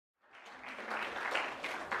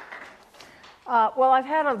Well, I've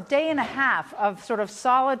had a day and a half of sort of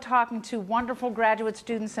solid talking to wonderful graduate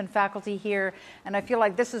students and faculty here, and I feel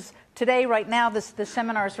like this is, today, right now, this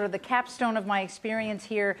seminar is sort of the capstone of my experience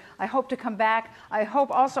here. I hope to come back. I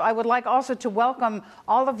would like also to welcome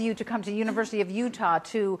all of you to come to University of Utah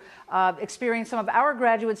to experience some of our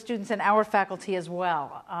graduate students and our faculty as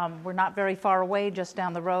well. We're not very far away, just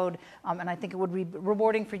down the road, and I think it would be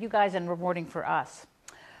rewarding for you guys and rewarding for us.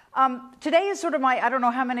 Today is sort of I don't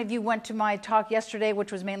know how many of you went to my talk yesterday,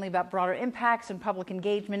 which was mainly about broader impacts and public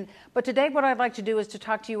engagement, but today what I'd like to do is to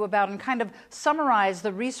talk to you about and kind of summarize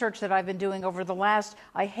the research that I've been doing over the last,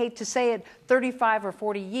 I hate to say it, 35 or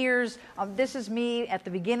 40 years. This is me at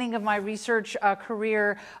the beginning of my research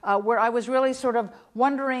career, where I was really sort of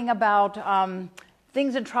wondering about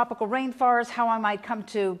things in tropical rainforests, how I might come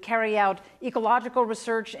to carry out ecological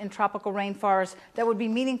research in tropical rainforests that would be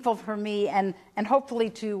meaningful for me and hopefully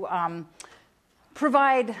to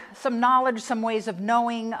provide some knowledge, some ways of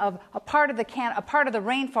knowing of a part of the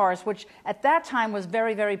rainforest, which at that time was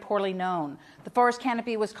very, very poorly known. The forest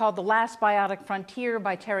canopy was called The Last Biotic Frontier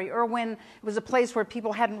by Terry Irwin. It was a place where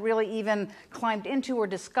people hadn't really even climbed into or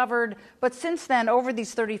discovered. But since then, over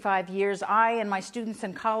these 35 years, I and my students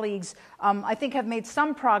and colleagues, I think, have made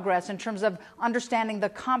some progress in terms of understanding the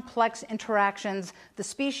complex interactions, the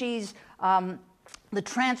species, the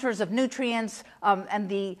transfers of nutrients, and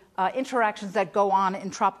the interactions that go on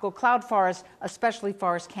in tropical cloud forests, especially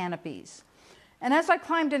forest canopies. And as I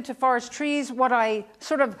climbed into forest trees, what I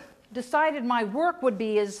sort of decided my work would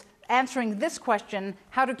be is answering this question: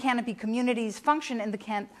 how do canopy communities function in the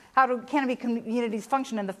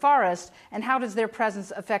forest, and how does their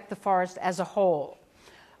presence affect the forest as a whole?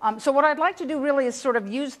 So what I'd like to do really is sort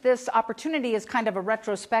of use this opportunity as kind of a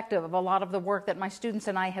retrospective of a lot of the work that my students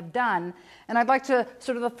and I have done. And I'd like to,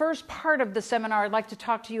 sort of the first part of the seminar, I'd like to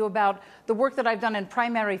talk to you about the work that I've done in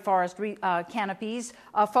primary forest canopies,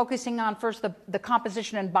 focusing on first the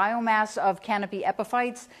composition and biomass of canopy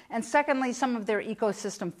epiphytes, and secondly, some of their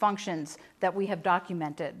ecosystem functions that we have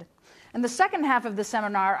documented. In the second half of the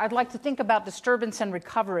seminar, I'd like to think about disturbance and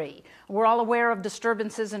recovery. We're all aware of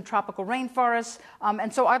disturbances in tropical rainforests,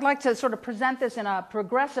 and so I'd like to sort of present this in a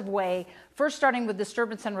progressive way, first starting with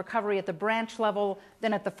disturbance and recovery at the branch level,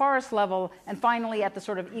 then at the forest level, and finally at the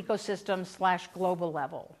sort of ecosystem/global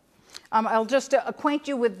level. I'll just acquaint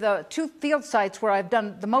you with the two field sites where I've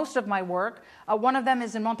done the most of my work. One of them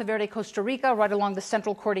is in Monteverde, Costa Rica, right along the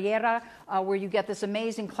Central Cordillera, where you get this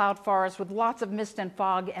amazing cloud forest with lots of mist and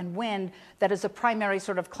fog and wind that is a primary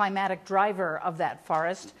sort of climatic driver of that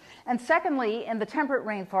forest. And secondly, in the temperate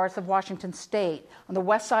rainforests of Washington State, on the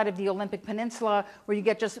west side of the Olympic Peninsula, where you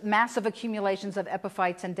get just massive accumulations of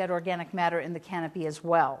epiphytes and dead organic matter in the canopy as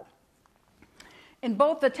well. In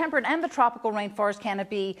both the temperate and the tropical rainforest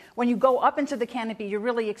canopy, when you go up into the canopy, you're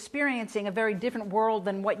really experiencing a very different world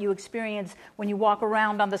than what you experience when you walk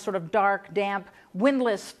around on the sort of dark, damp,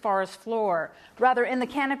 windless forest floor. Rather, in the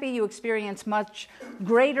canopy, you experience much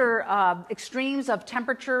greater extremes of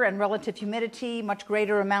temperature and relative humidity, much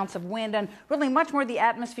greater amounts of wind, and really much more the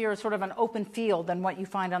atmosphere is sort of an open field than what you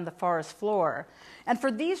find on the forest floor. And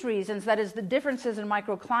for these reasons, that is the differences in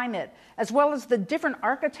microclimate, as well as the different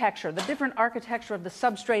architecture of the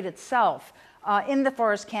substrate itself in the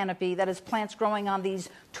forest canopy, that is plants growing on these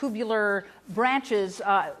tubular branches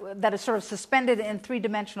that is sort of suspended in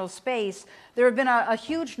three-dimensional space. There have been a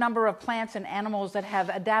huge number of plants and animals that have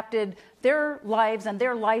adapted their lives and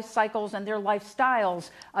their life cycles and their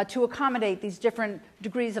lifestyles to accommodate these different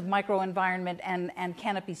degrees of microenvironment and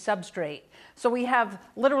canopy substrate. So we have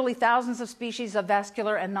literally thousands of species of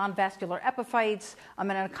vascular and non-vascular epiphytes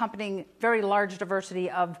and an accompanying very large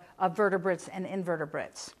diversity of vertebrates and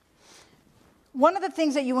invertebrates. One of the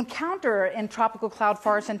things that you encounter in tropical cloud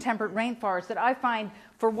forests and temperate rainforests that I find,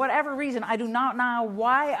 for whatever reason, I do not know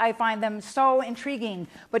why I find them so intriguing,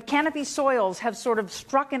 but canopy soils have sort of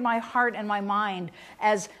struck in my heart and my mind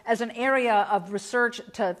as an area of research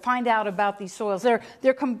to find out about these soils.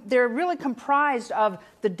 They're really comprised of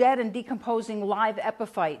the dead and decomposing live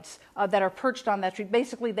epiphytes that are perched on that tree.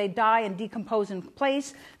 Basically, they die and decompose in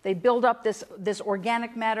place. They build up this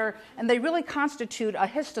organic matter, and they really constitute a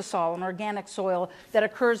histosol, an organic soil that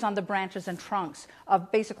occurs on the branches and trunks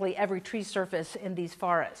of basically every tree surface in these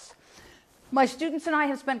forests. My students and I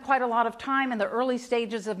have spent quite a lot of time in the early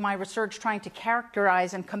stages of my research trying to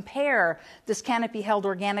characterize and compare this canopy-held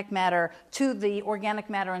organic matter to the organic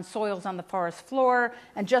matter in soils on the forest floor.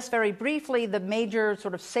 And just very briefly, the major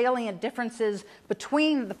sort of salient differences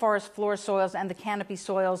between the forest floor soils and the canopy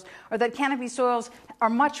soils are that canopy soils are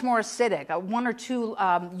much more acidic, 1 or 2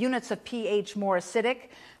 units of pH more acidic.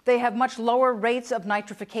 They have much lower rates of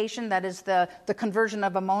nitrification, that is the conversion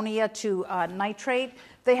of ammonia to nitrate.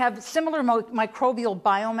 They have similar microbial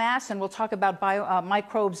biomass, and we'll talk about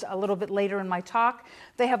microbes a little bit later in my talk.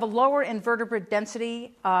 They have a lower invertebrate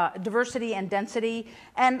density, diversity and density,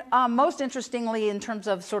 and most interestingly, in terms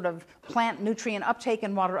of sort of plant nutrient uptake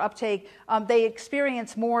and water uptake, they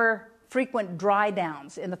experience more frequent dry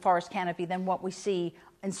downs in the forest canopy than what we see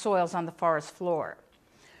in soils on the forest floor.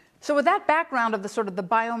 So with that background of the sort of the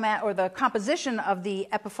biomass or the composition of the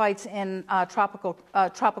epiphytes in tropical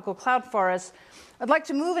cloud forests, I'd like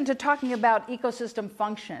to move into talking about ecosystem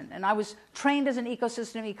function. And I was trained as an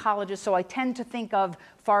ecosystem ecologist, so I tend to think of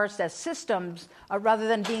forests as systems rather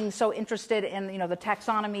than being so interested in the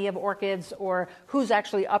taxonomy of orchids or who's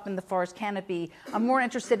actually up in the forest canopy. I'm more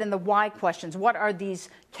interested in the why questions. What are these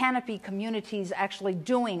canopy communities actually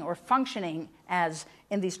doing or functioning as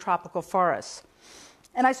in these tropical forests?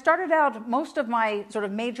 And I started out most of my sort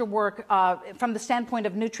of major work from the standpoint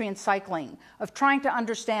of nutrient cycling, of trying to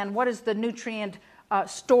understand what is the nutrient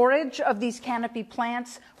storage of these canopy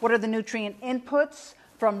plants, what are the nutrient inputs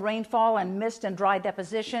from rainfall and mist and dry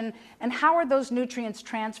deposition, and how are those nutrients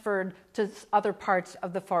transferred to other parts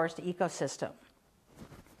of the forest ecosystem.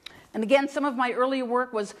 And again, some of my earlier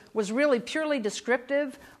work was really purely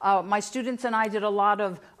descriptive. My students and I did a lot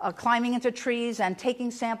of climbing into trees and taking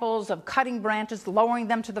samples of cutting branches, lowering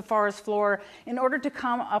them to the forest floor in order to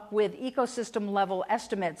come up with ecosystem level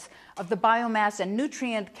estimates of the biomass and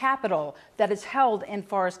nutrient capital that is held in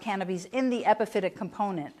forest canopies in the epiphytic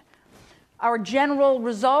component. Our general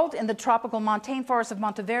result in the tropical montane forest of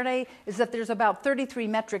Monteverde is that there's about 33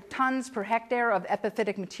 metric tons per hectare of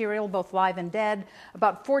epiphytic material, both live and dead.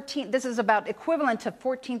 This is about equivalent to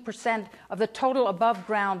 14% of the total above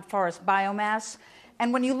ground forest biomass.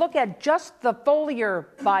 And when you look at just the foliar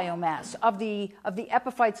biomass of the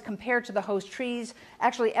epiphytes compared to the host trees,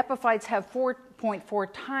 actually epiphytes have 4.4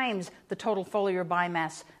 times the total foliar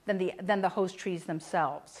biomass than the host trees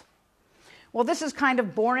themselves. Well, this is kind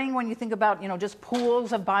of boring when you think about, just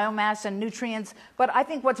pools of biomass and nutrients. But I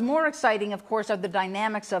think what's more exciting, of course, are the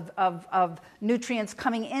dynamics of nutrients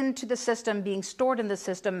coming into the system, being stored in the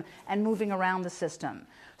system, and moving around the system.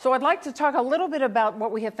 So I'd like to talk a little bit about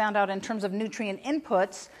what we have found out in terms of nutrient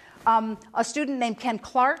inputs. A student named Ken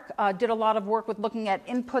Clark did a lot of work with looking at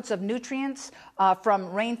inputs of nutrients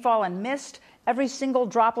from rainfall and mist. Every single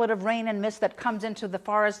droplet of rain and mist that comes into the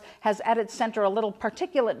forest has at its center a little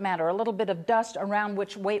particulate matter, a little bit of dust around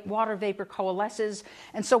which water vapor coalesces.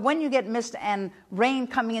 And so when you get mist and rain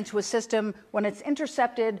coming into a system, when it's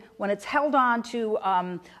intercepted, when it's held on to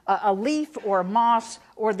a leaf or moss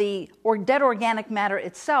or dead organic matter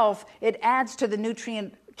itself, it adds to the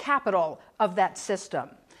nutrient capital of that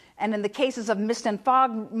system. And in the cases of mist and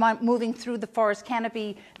fog moving through the forest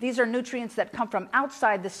canopy, these are nutrients that come from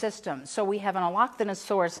outside the system. So we have an allochthonous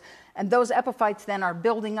source, and those epiphytes then are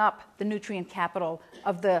building up the nutrient capital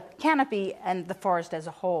of the canopy and the forest as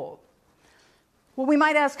a whole. Well, we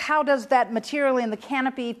might ask, how does that material in the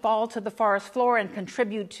canopy fall to the forest floor and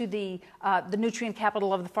contribute to the nutrient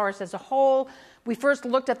capital of the forest as a whole? We first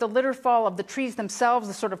looked at the litter fall of the trees themselves,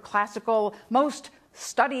 the sort of classical, most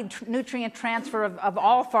studied nutrient transfer of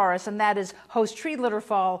all forests, and that is host tree litter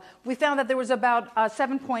fall. We found that there was about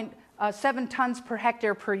 7.7 tons per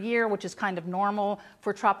hectare per year, which is kind of normal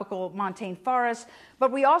for tropical montane forests.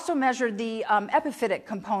 But we also measured the epiphytic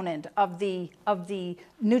component of the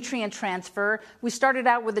nutrient transfer. We started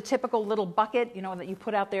out with a typical little bucket, that you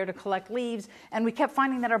put out there to collect leaves, and we kept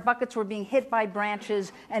finding that our buckets were being hit by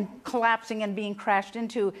branches and collapsing and being crashed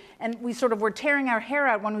into. And we sort of were tearing our hair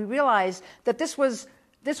out when we realized that this was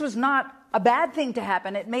not a bad thing to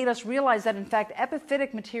happen. It made us realize that, in fact,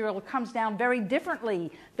 epiphytic material comes down very differently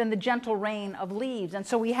than the gentle rain of leaves. And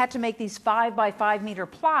so we had to make these 5 by 5 meter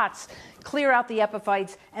plots, clear out the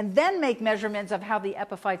epiphytes, and then make measurements of how the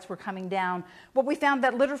epiphytes were coming down. What we found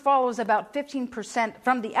that litter fall was about 15%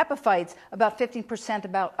 from the epiphytes, about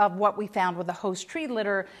 15% of what we found with the host tree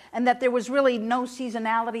litter, and that there was really no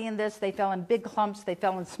seasonality in this. They fell in big clumps. They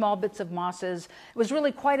fell in small bits of mosses. It was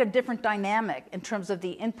really quite a different dynamic in terms of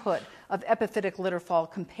the input of epiphytic litter fall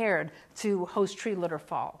compared to host tree litter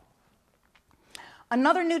fall.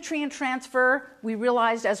 Another nutrient transfer we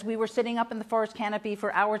realized as we were sitting up in the forest canopy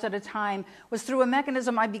for hours at a time was through a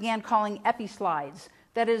mechanism I began calling epislides.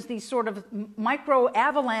 That is, these sort of micro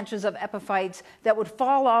avalanches of epiphytes that would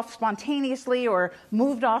fall off spontaneously or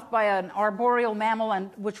moved off by an arboreal mammal,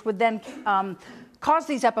 and which would then cause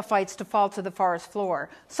these epiphytes to fall to the forest floor.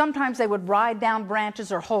 Sometimes they would ride down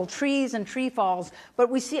branches or whole trees and tree falls, but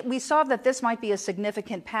we saw that this might be a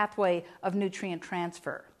significant pathway of nutrient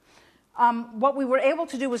transfer. What we were able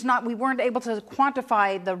to do was we weren't able to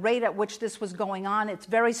quantify the rate at which this was going on. It's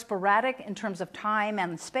very sporadic in terms of time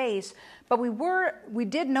and space, but we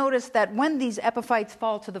did notice that when these epiphytes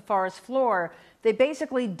fall to the forest floor, they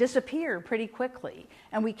basically disappear pretty quickly.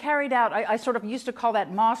 And we carried out, I sort of used to call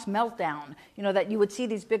that moss meltdown, that you would see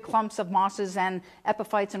these big clumps of mosses and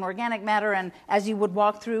epiphytes and organic matter, and as you would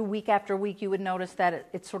walk through week after week, you would notice that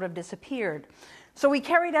it sort of disappeared. So we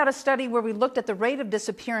carried out a study where we looked at the rate of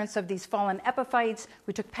disappearance of these fallen epiphytes.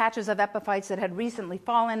 We took patches of epiphytes that had recently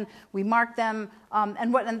fallen. We marked them.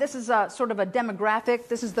 And this is sort of a demographic.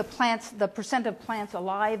 This is the percent of plants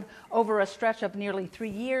alive over a stretch of nearly 3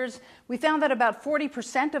 years. We found that about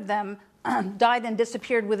 40% of them died and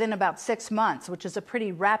disappeared within about 6 months, which is a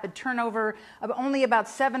pretty rapid turnover. Only about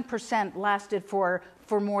 7% lasted for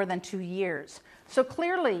more than 2 years. So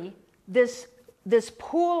clearly, this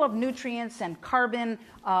pool of nutrients and carbon,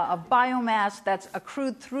 of biomass that's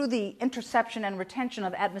accrued through the interception and retention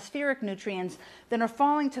of atmospheric nutrients then are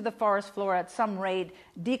falling to the forest floor at some rate,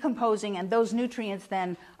 decomposing, and those nutrients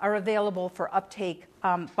then are available for uptake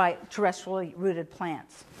by terrestrially rooted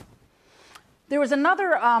plants. There was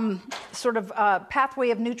another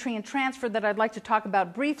pathway of nutrient transfer that I'd like to talk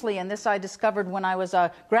about briefly, and this I discovered when I was a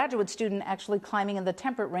graduate student actually climbing in the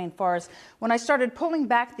temperate rainforest. When I started pulling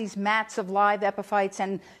back these mats of live epiphytes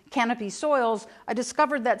and canopy soils, I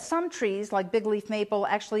discovered that some trees, like big leaf maple,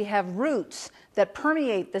 actually have roots that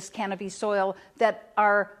permeate this canopy soil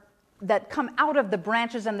that come out of the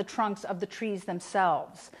branches and the trunks of the trees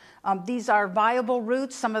themselves. These are viable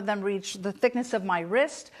roots. Some of them reach the thickness of my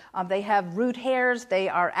wrist. They have root hairs. They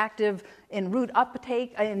are active in root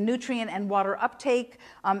uptake, in nutrient and water uptake.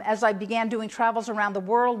 As I began doing travels around the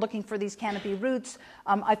world looking for these canopy roots,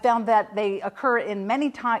 I found that they occur in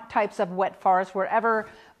many types of wet forests wherever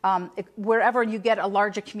you get a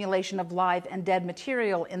large accumulation of live and dead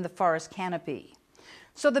material in the forest canopy.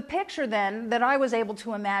 So the picture then that I was able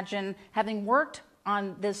to imagine, having worked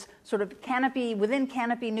on this sort of canopy, within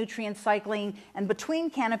canopy nutrient cycling and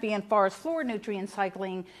between canopy and forest floor nutrient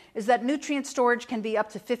cycling, is that nutrient storage can be up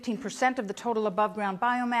to 15% of the total above ground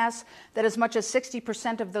biomass, that as much as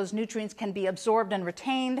 60% of those nutrients can be absorbed and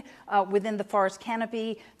retained within the forest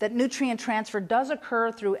canopy, that nutrient transfer does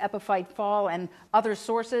occur through epiphyte fall and other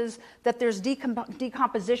sources, that there's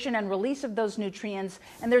decomposition and release of those nutrients,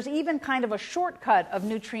 and there's even kind of a shortcut of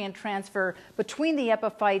nutrient transfer between the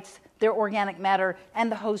epiphytes, their organic matter,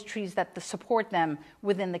 and the host trees that support them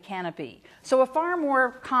within the canopy. So a far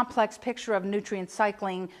more complex picture of nutrient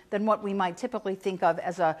cycling than what we might typically think of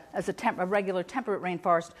as a regular temperate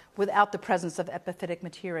rainforest without the presence of epiphytic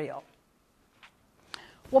material.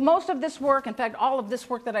 Well, most of this work, in fact, all of this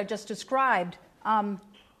work that I just described, I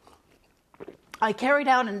carried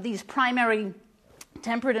out in these primary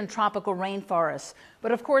temperate and tropical rainforests.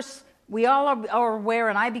 But of course, we all are aware,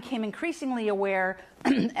 and I became increasingly aware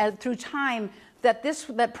through time,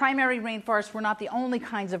 that primary rainforests were not the only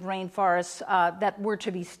kinds of rainforests that were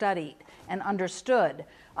to be studied and understood.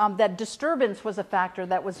 That disturbance was a factor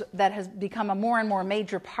that has become a more and more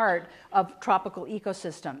major part of tropical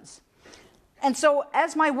ecosystems. And so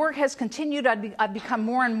as my work has continued, I've become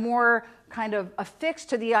more and more kind of affixed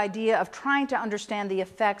to the idea of trying to understand the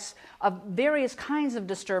effects of various kinds of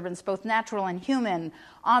disturbance, both natural and human,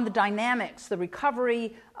 on the dynamics, the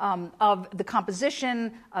recovery of the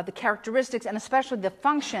composition, the characteristics, and especially the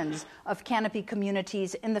functions of canopy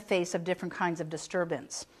communities in the face of different kinds of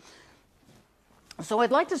disturbance. So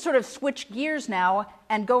I'd like to sort of switch gears now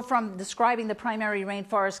and go from describing the primary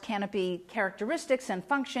rainforest canopy characteristics and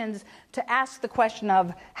functions to ask the question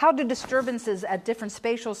of how do disturbances at different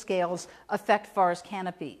spatial scales affect forest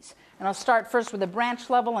canopies? And I'll start first with the branch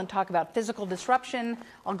level and talk about physical disruption.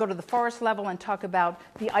 I'll go to the forest level and talk about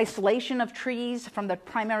the isolation of trees from the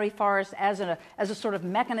primary forest as a sort of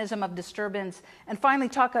mechanism of disturbance. And finally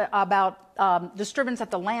talk about disturbance at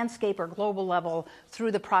the landscape or global level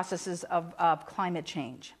through the processes of climate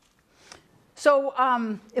change.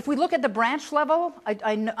 So if we look at the branch level,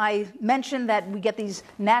 I mentioned that we get these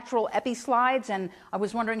natural epislides, and I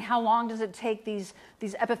was wondering how long does it take these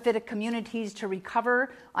epiphytic communities to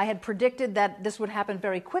recover. I had predicted that this would happen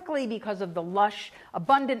very quickly because of the lush,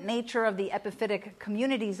 abundant nature of the epiphytic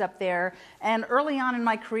communities up there. And early on in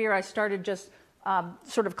my career, I started just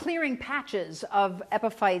sort of clearing patches of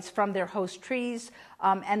epiphytes from their host trees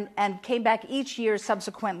and came back each year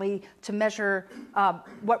subsequently to measure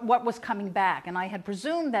what was coming back. And I had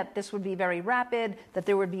presumed that this would be very rapid, that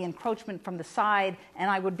there would be encroachment from the side, and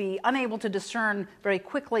I would be unable to discern very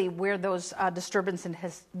quickly where those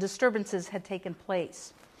disturbances had taken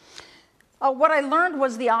place. What I learned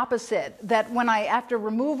was the opposite, that after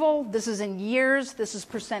removal, this is in years, this is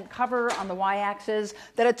percent cover on the y-axis,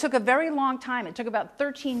 that it took a very long time. It took about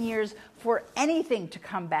 13 years for anything to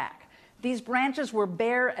come back. These branches were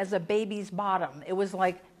bare as a baby's bottom. It was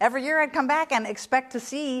like every year I'd come back and expect to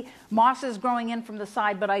see mosses growing in from the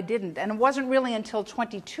side, but I didn't. And it wasn't really until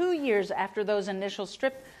 22 years after those initial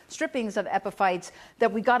strippings of epiphytes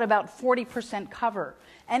that we got about 40% cover.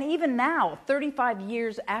 And even now, 35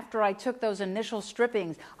 years after I took those initial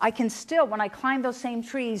strippings, I can still, when I climb those same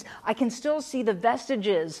trees, I can still see the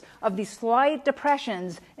vestiges of these slight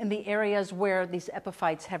depressions in the areas where these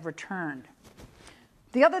epiphytes have returned.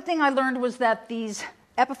 The other thing I learned was that these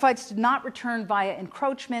epiphytes did not return via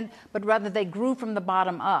encroachment, but rather they grew from the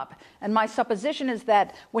bottom up. And my supposition is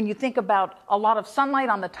that when you think about a lot of sunlight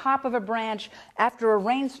on the top of a branch, after a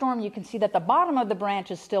rainstorm, you can see that the bottom of the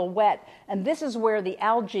branch is still wet. And this is where the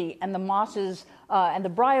algae and the mosses and the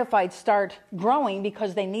bryophytes start growing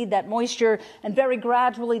because they need that moisture. And very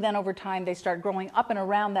gradually, then over time, they start growing up and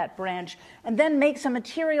around that branch and then make some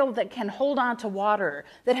material that can hold on to water,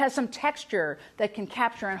 that has some texture that can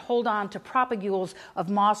capture and hold on to propagules of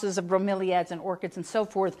mosses, of bromeliads and orchids and so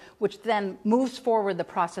forth, which then moves forward the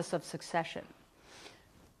process of succession.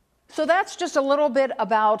 So that's just a little bit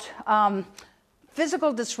about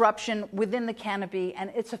physical disruption within the canopy and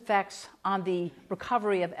its effects on the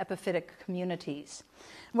recovery of epiphytic communities.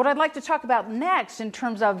 What I'd like to talk about next in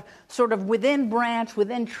terms of sort of within branch,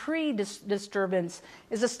 within tree disturbance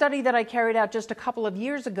is a study that I carried out just a couple of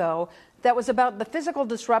years ago that was about the physical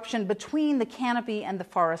disruption between the canopy and the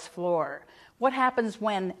forest floor. What happens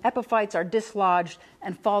when epiphytes are dislodged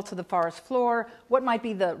and fall to the forest floor? What might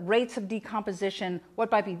be the rates of decomposition?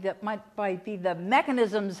 What might be the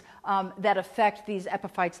mechanisms that affect these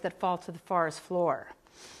epiphytes that fall to the forest floor?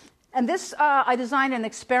 And this, I designed an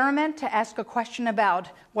experiment to ask a question about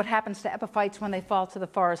what happens to epiphytes when they fall to the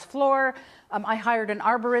forest floor. I hired an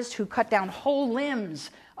arborist who cut down whole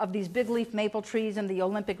limbs of these big leaf maple trees in the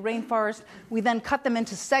Olympic rainforest. We then cut them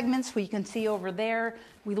into segments, we can see over there.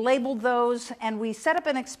 We labeled those, and we set up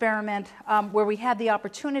an experiment where we had the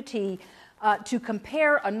opportunity to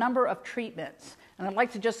compare a number of treatments. And I'd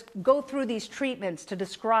like to just go through these treatments to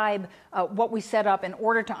describe what we set up in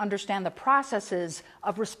order to understand the processes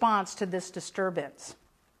of response to this disturbance.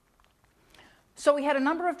 So we had a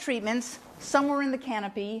number of treatments. Some were in the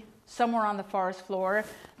canopy, some were on the forest floor.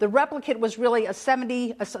 The replicate was really a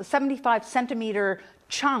 75 centimeter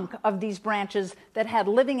chunk of these branches that had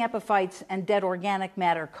living epiphytes and dead organic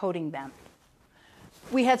matter coating them.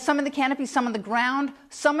 We had some in the canopy, some on the ground.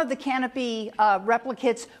 Some of the canopy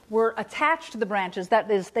replicates were attached to the branches.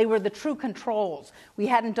 That is, they were the true controls. We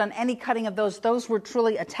hadn't done any cutting of those. Those were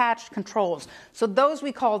truly attached controls. So those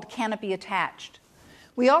we called canopy attached.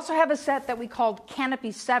 We also have a set that we called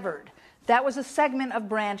canopy severed. That was a segment of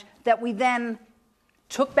branch that we then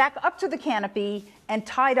took back up to the canopy and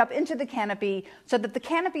tied up into the canopy so that the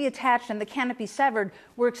canopy attached and the canopy severed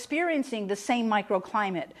were experiencing the same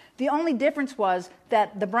microclimate. The only difference was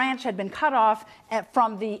that the branch had been cut off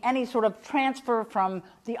from any sort of transfer from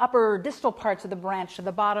the upper distal parts of the branch to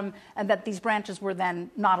the bottom, and that these branches were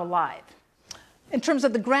then not alive. In terms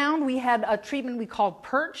of the ground, we had a treatment we called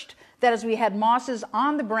perched. That is, we had mosses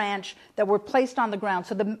on the branch that were placed on the ground.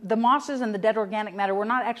 So the mosses and the dead organic matter were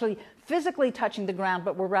not actually physically touching the ground,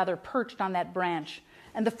 but were rather perched on that branch.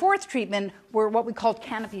 And the fourth treatment were what we called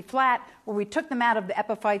canopy flat, where we took them out of the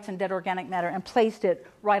epiphytes and dead organic matter and placed it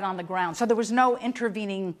right on the ground. So there was no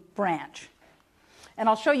intervening branch. And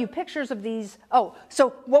I'll show you pictures of these. Oh,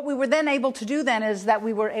 so what we were then able to do then is that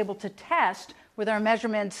we were able to test with our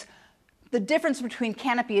measurements the difference between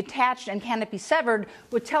canopy attached and canopy severed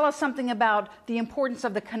would tell us something about the importance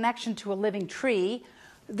of the connection to a living tree.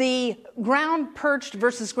 The ground perched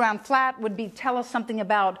versus ground flat would tell us something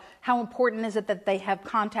about how important is it that they have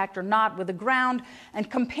contact or not with the ground. And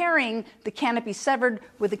comparing the canopy severed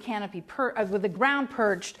with the ground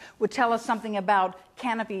perched would tell us something about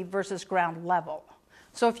canopy versus ground level.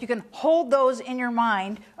 So if you can hold those in your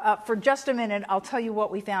mind for just a minute, I'll tell you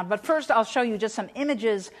what we found. But first, I'll show you just some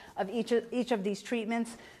images of each of these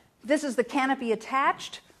treatments. This is the canopy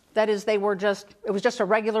attached. That is, it was just a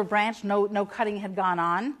regular branch. No cutting had gone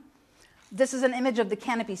on. This is an image of the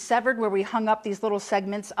canopy severed, where we hung up these little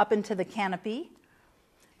segments up into the canopy.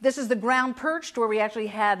 This is the ground perched, where we actually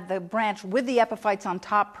had the branch with the epiphytes on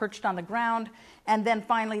top perched on the ground. And then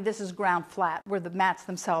finally, this is ground flat, where the mats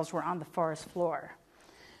themselves were on the forest floor.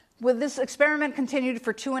 Well, this experiment continued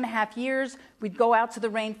for 2.5 years. We'd go out to the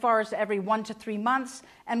rainforest every 1 to 3 months,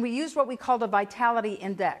 and we used what we called a vitality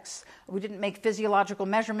index. We didn't make physiological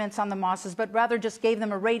measurements on the mosses, but rather just gave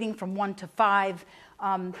them a rating from 1 to 5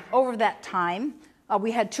 over that time.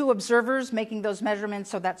 We had 2 observers making those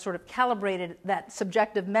measurements, so that sort of calibrated that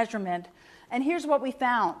subjective measurement. And here's what we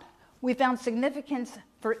found. We found significance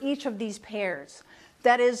for each of these pairs.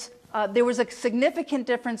 That is, there was a significant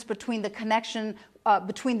difference between the connection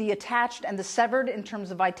between the attached and the severed in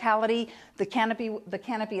terms of vitality. The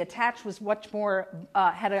canopy attached was much more,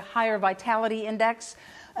 had a higher vitality index.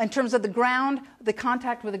 In terms of the ground, the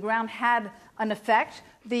contact with the ground had an effect.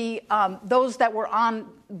 Those that were on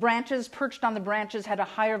branches, perched on the branches, had a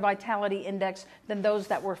higher vitality index than those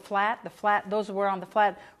that were flat. Those who were on the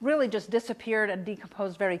flat really just disappeared and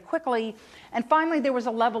decomposed very quickly. And finally, there was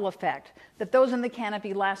a level effect, that those in the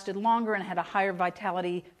canopy lasted longer and had a higher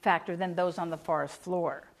vitality factor than those on the forest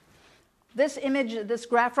floor. This image, this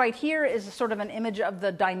graph right here, is sort of an image of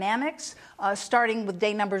the dynamics, starting with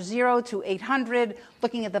day number 0 to 800,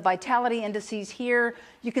 looking at the vitality indices here.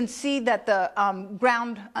 You can see that the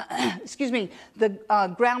ground,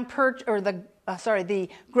 ground perch, or the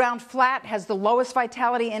ground flat has the lowest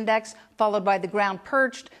vitality index, followed by the ground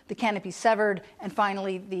perched, the canopy severed, and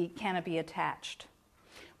finally the canopy attached.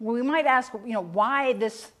 Well, we might ask, why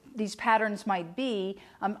these patterns might be.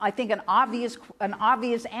 I think an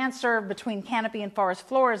obvious answer between canopy and forest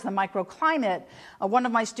floor is the microclimate. One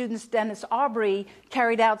of my students, Dennis Aubrey,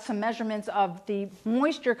 carried out some measurements of the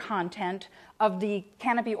moisture content of the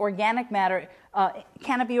canopy organic matter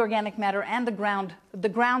and the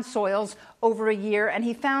ground soils over a year, and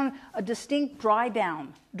he found a distinct dry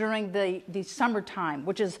down during the summertime,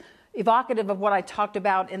 which is evocative of what I talked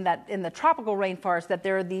about in the tropical rainforest, that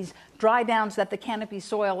there are these dry downs that the canopy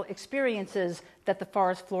soil experiences that the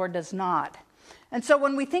forest floor does not. And so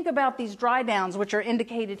when we think about these dry downs, which are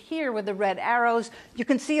indicated here with the red arrows, you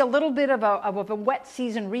can see a little bit of a wet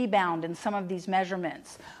season rebound in some of these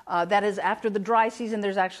measurements. That is, after the dry season,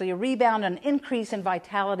 there's actually a rebound, an increase in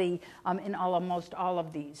vitality in almost all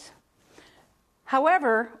of these.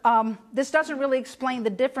 However, this doesn't really explain the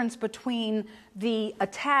difference between the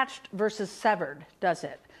attached versus severed, does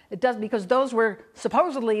it? It does, because those were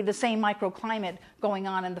supposedly the same microclimate going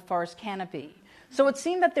on in the forest canopy. So it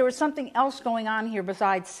seemed that there was something else going on here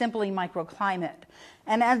besides simply microclimate.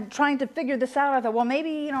 And as trying to figure this out, I thought, well,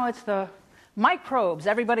 maybe, it's the microbes.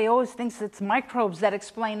 Everybody always thinks it's microbes that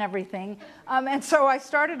explain everything. And so I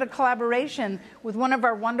started a collaboration with one of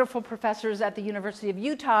our wonderful professors at the University of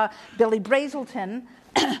Utah, Billy Brazelton,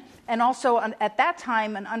 and also at that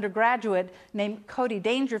time an undergraduate named Cody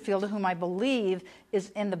Dangerfield, whom I believe is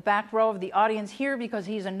in the back row of the audience here because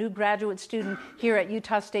he's a new graduate student here at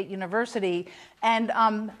Utah State University. And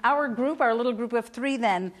our little group of 3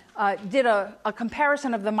 then, did a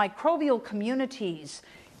comparison of the microbial communities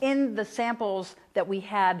in the samples that we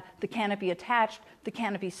had: the canopy attached, the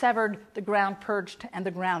canopy severed, the ground perched, and the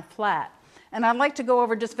ground flat. And I'd like to go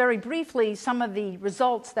over just very briefly some of the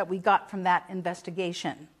results that we got from that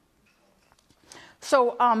investigation.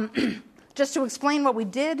 So just to explain what we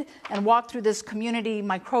did and walk through this community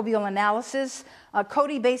microbial analysis,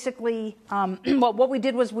 Cody basically, what we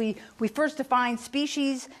did was we first defined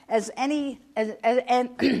species as the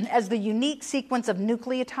unique sequence of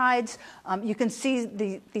nucleotides. You can see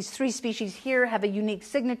these 3 species here have a unique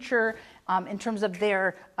signature in terms of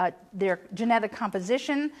their genetic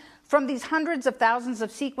composition. From these hundreds of thousands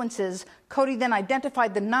of sequences, Cody then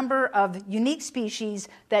identified the number of unique species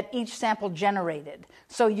that each sample generated.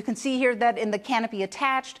 So you can see here that in the canopy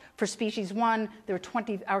attached, for species 1, there were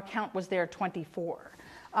 20. Our count was there 24.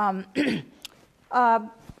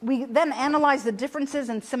 We then analyzed the differences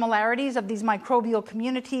and similarities of these microbial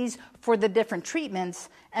communities for the different treatments,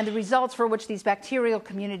 and the results for which these bacterial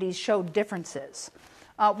communities showed differences.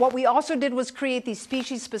 What we also did was create these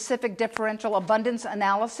species-specific differential abundance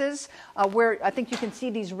analysis, where I think you can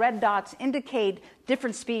see these red dots indicate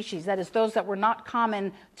different species, that is, those that were not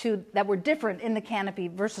common that were different in the canopy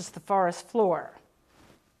versus the forest floor.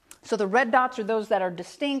 So the red dots are those that are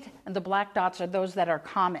distinct, and the black dots are those that are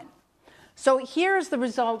common. So here's the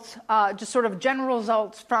results, just sort of general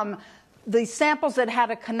results from the samples that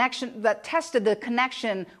had a connection, that tested the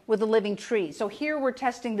connection with the living tree. So here we're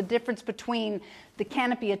testing the difference between the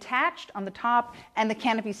canopy attached on the top and the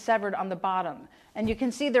canopy severed on the bottom. And you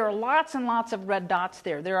can see there are lots and lots of red dots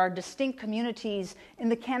there. There are distinct communities in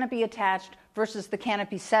the canopy attached versus the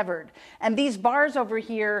canopy severed. And these bars over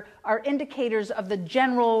here are indicators of the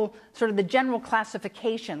general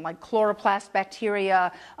classification, like chloroplast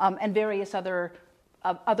bacteria and various other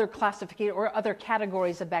other classification or other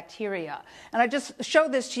categories of bacteria. And I just show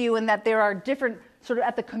this to you in that there are different, sort of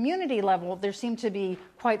at the community level, there seem to be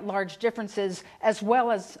quite large differences, as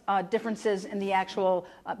well as differences in the actual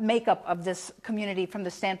makeup of this community from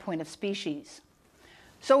the standpoint of species.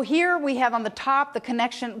 So here we have on the top the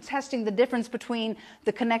connection, testing the difference between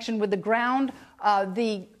the connection with the ground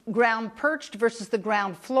perched versus the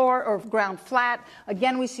ground floor or ground flat.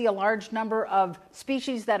 Again, we see a large number of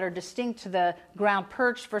species that are distinct to the ground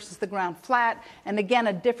perched versus the ground flat. And again,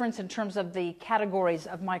 a difference in terms of the categories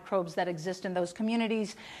of microbes that exist in those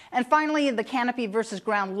communities. And finally, the canopy versus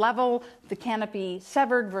ground level, the canopy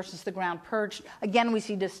severed versus the ground perched. Again, we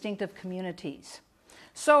see distinctive communities.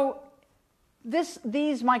 So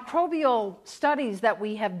these microbial studies that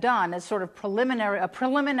we have done as sort of a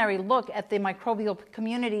preliminary look at the microbial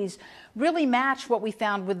communities really match what we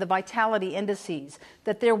found with the vitality indices,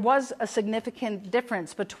 that there was a significant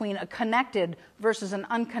difference between a connected versus an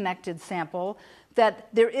unconnected sample, that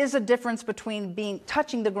there is a difference between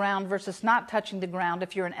touching the ground versus not touching the ground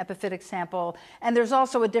if you're an epiphytic sample, and there's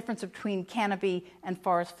also a difference between canopy and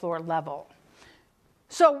forest floor level.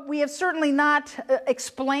 So we have certainly not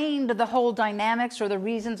explained the whole dynamics or the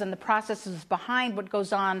reasons and the processes behind what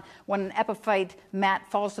goes on when an epiphyte mat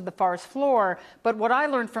falls to the forest floor. But what I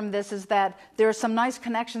learned from this is that there are some nice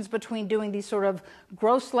connections between doing these sort of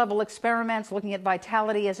gross level experiments, looking at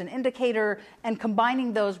vitality as an indicator, and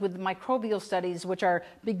combining those with microbial studies, which are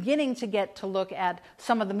beginning to get to look at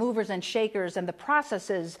some of the movers and shakers and the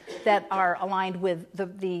processes that are aligned with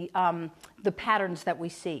the patterns that we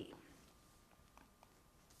see.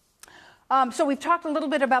 So we've talked a little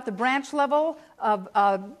bit about the branch level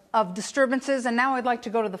of disturbances, and now I'd like to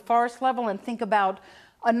go to the forest level and think about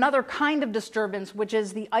another kind of disturbance, which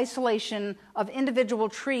is the isolation of individual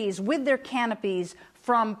trees with their canopies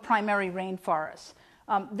from primary rainforests.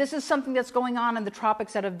 This is something that's going on in the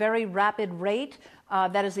tropics at a very rapid rate.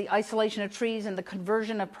 That is the isolation of trees and the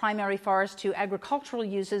conversion of primary forests to agricultural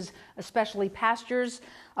uses, especially pastures.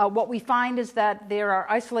 What we find is that there are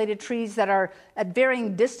isolated trees that are at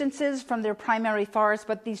varying distances from their primary forest,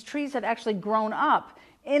 but these trees had actually grown up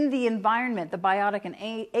in the environment, the biotic and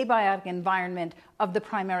abiotic environment of the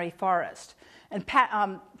primary forest. And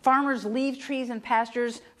farmers leave trees and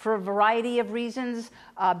pastures for a variety of reasons.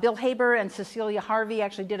 Bill Haber and Cecilia Harvey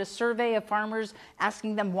actually did a survey of farmers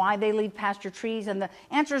asking them why they leave pasture trees, and the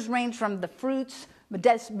answers range from the fruits,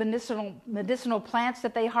 medicinal plants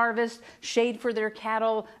that they harvest, shade for their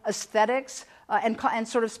cattle, aesthetics, and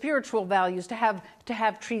sort of spiritual values to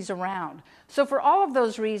have trees around. So for all of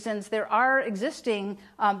those reasons, there are existing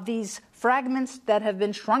these fragments that have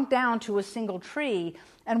been shrunk down to a single tree.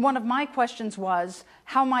 And one of my questions was,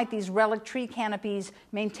 how might these relic tree canopies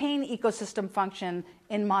maintain ecosystem function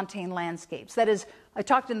in montane landscapes? That is, I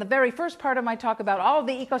talked in the very first part of my talk about all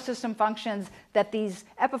the ecosystem functions that these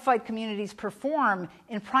epiphyte communities perform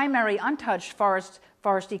in primary untouched forest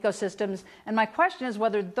ecosystems. And my question is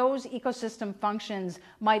whether those ecosystem functions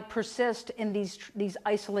might persist in these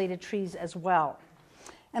isolated trees as well.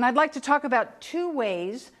 And I'd like to talk about two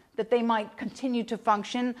ways that they might continue to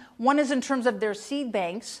function. One is in terms of their seed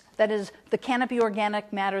banks, that is the canopy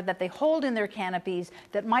organic matter that they hold in their canopies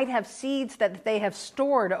that might have seeds that they have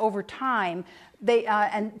stored over time,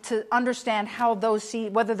 and to understand how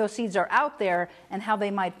whether those seeds are out there and how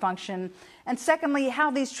they might function. And secondly,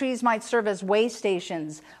 how these trees might serve as way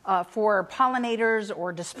stations for pollinators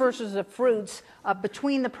or dispersers of fruits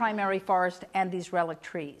between the primary forest and these relic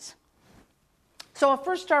trees. So I'll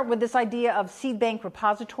first start with this idea of seed bank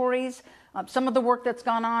repositories. Some of the work that's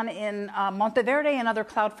gone on in Monteverde and other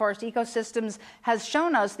cloud forest ecosystems has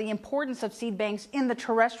shown us the importance of seed banks in the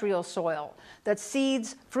terrestrial soil, that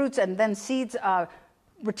seeds, fruits, and then seeds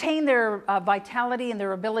retain their vitality and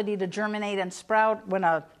their ability to germinate and sprout when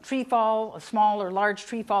a tree fall, a small or large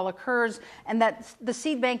tree fall occurs, and that the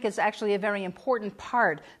seed bank is actually a very important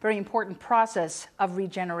process of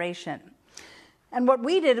regeneration. And what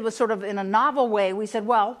we did was sort of in a novel way, we said,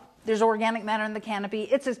 well, there's organic matter in the canopy.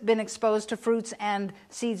 It's been exposed to fruits and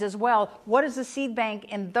seeds as well. What is the seed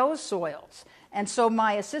bank in those soils? And so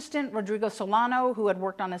my assistant, Rodrigo Solano, who had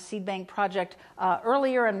worked on a seed bank project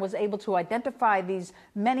earlier and was able to identify these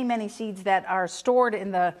many, many seeds that are stored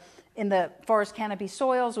in the forest canopy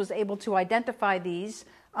soils, was able to identify these.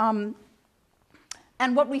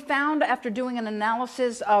 And what we found after doing an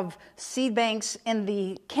analysis of seed banks in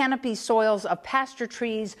the canopy soils of pasture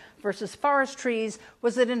trees versus forest trees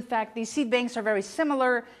was that, in fact, these seed banks are very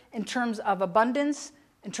similar in terms of abundance,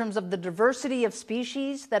 in terms of the diversity of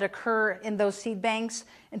species that occur in those seed banks,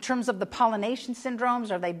 in terms of the pollination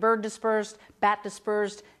syndromes, are they bird dispersed, bat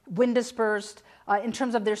dispersed, wind dispersed, in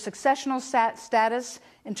terms of their successional status,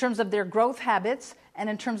 in terms of their growth habits, and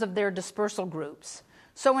in terms of their dispersal groups.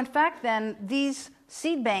 So in fact then, these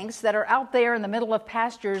seed banks that are out there in the middle of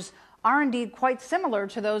pastures are indeed quite similar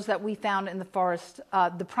to those that we found in the forest,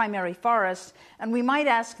 the primary forest. And we might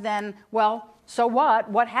ask then, well, so what?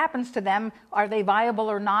 What happens to them? Are they viable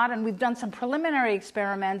or not? And we've done some preliminary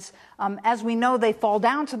experiments. As we know, they fall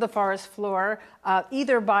down to the forest floor,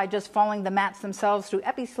 either by just falling the mats themselves through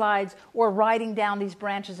epislides or riding down these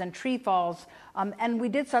branches and tree falls. And we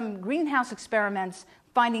did some greenhouse experiments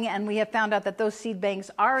and we have found out that those seed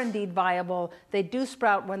banks are indeed viable. They do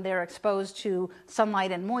sprout when they're exposed to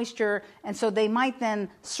sunlight and moisture, and so they might then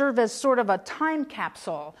serve as sort of a time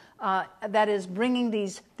capsule that is bringing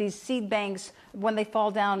these seed banks, when they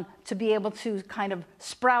fall down, to be able to kind of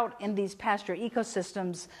sprout in these pasture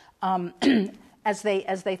ecosystems as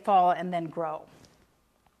they fall and then grow.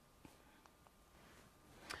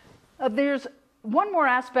 There's one more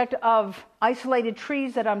aspect of isolated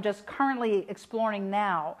trees that I'm just currently exploring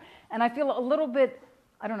now, and I feel a little bit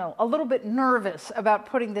nervous about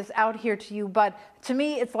putting this out here to you, but to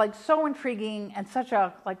me it's like so intriguing and such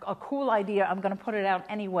a cool idea, I'm going to put it out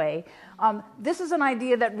anyway. This is an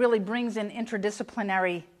idea that really brings in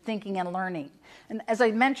interdisciplinary thinking and learning. And as I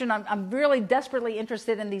mentioned, I'm really desperately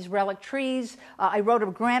interested in these relic trees. I wrote a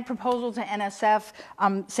grant proposal to NSF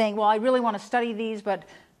saying, well, I really want to study these, but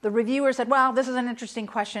the reviewer said, well, this is an interesting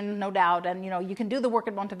question, no doubt, and you can do the work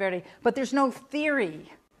at Monteverde, but there's no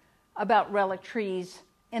theory about relic trees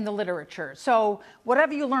in the literature. So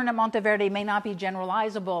whatever you learn at Monteverde may not be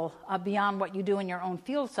generalizable beyond what you do in your own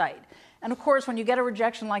field site. And of course, when you get a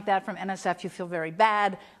rejection like that from NSF, you feel very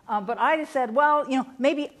bad. But I said, well,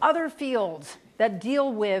 maybe other fields that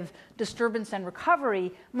deal with disturbance and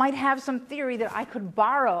recovery might have some theory that I could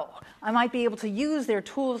borrow. I might be able to use their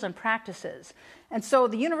tools and practices. And so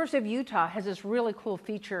the University of Utah has this really cool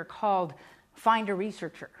feature called Find a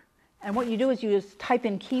Researcher. And what you do is you just type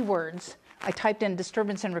in keywords. I typed in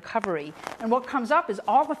disturbance and recovery. And what comes up is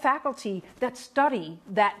all the faculty that study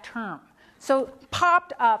that term. So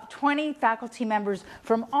popped up 20 faculty members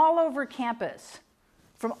from all over campus,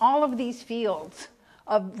 from all of these fields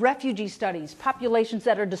of refugee studies, populations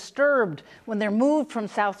that are disturbed when they're moved from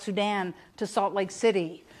South Sudan to Salt Lake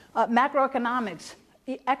City, macroeconomics,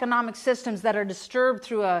 economic systems that are disturbed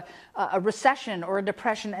through a recession or a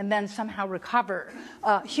depression and then somehow recover.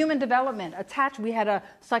 Human development, we had a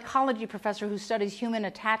psychology professor who studies human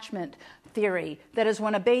attachment theory. That is,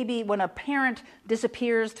 when a parent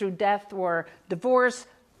disappears through death or divorce,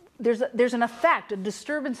 there's an effect, a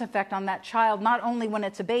disturbance effect on that child, not only when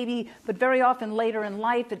it's a baby, but very often later in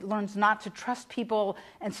life it learns not to trust people.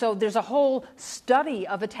 And so there's a whole study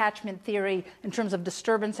of attachment theory in terms of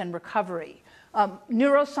disturbance and recovery.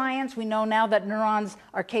 Neuroscience, we know now that neurons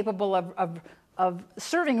are capable of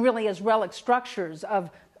serving really as relic structures, of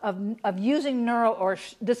using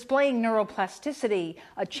displaying neuroplasticity,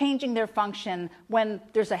 changing their function when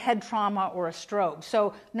there's a head trauma or a stroke.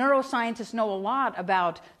 So neuroscientists know a lot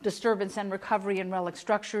about disturbance and recovery in relic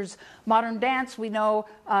structures. Modern dance, we know,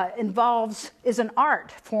 is an art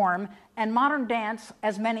form, and modern dance,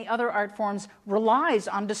 as many other art forms, relies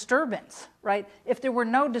on disturbance, right? If there were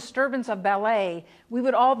no disturbance of ballet, we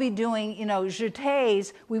would all be doing,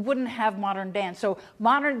 jetés. We wouldn't have modern dance. So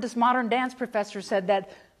this modern dance professor said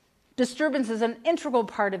that disturbance is an integral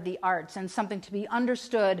part of the arts and something to be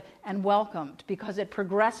understood and welcomed because it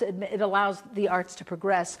allows the arts to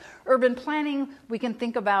progress. Urban planning, we can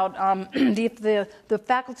think about, the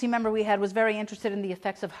faculty member we had was very interested in the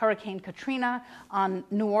effects of Hurricane Katrina on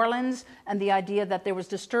New Orleans and the idea that there was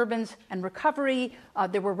disturbance and recovery.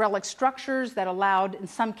 There were relic structures that allowed, in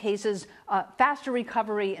some cases, faster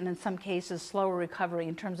recovery and in some cases, slower recovery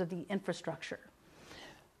in terms of the infrastructure.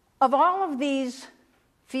 Of all of these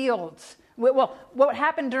fields. Well, what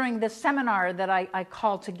happened during this seminar that I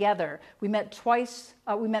called together, we met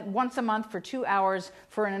once a month for 2 hours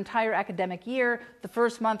for an entire academic year. The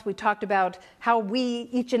first month we talked about how we,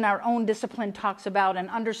 each in our own discipline, talks about and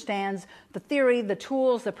understands the theory, the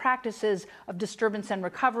tools, the practices of disturbance and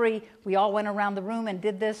recovery. We all went around the room and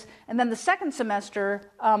did this. And then the second semester,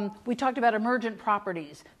 we talked about emergent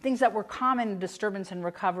properties, things that were common in disturbance and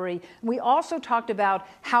recovery. We also talked about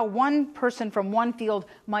how one person from one field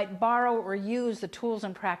might borrow or use the tools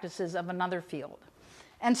and practices of another field.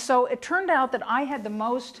 And so it turned out that I had the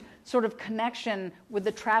most sort of connection with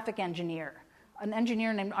the traffic engineer, an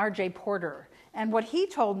engineer named R.J. Porter. And what he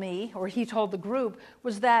told me, or he told the group,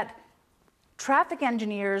 was that traffic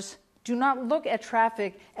engineers do not look at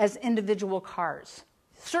traffic as individual cars.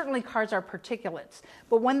 Certainly cars are particulates,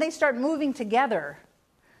 but when they start moving together,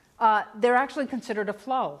 they're actually considered a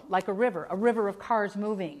flow, like a river of cars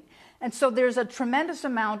moving. And so there's a tremendous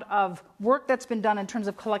amount of work that's been done in terms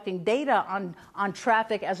of collecting data on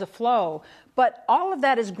traffic as a flow, but all of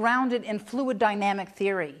that is grounded in fluid dynamic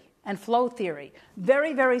theory and flow theory,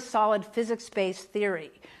 very, very solid physics-based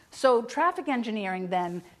theory. So traffic engineering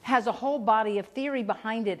then has a whole body of theory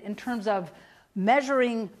behind it in terms of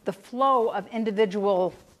measuring the flow of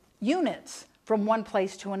individual units from one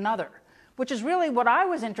place to another, which is really what I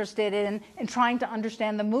was interested in trying to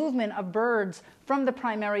understand the movement of birds from the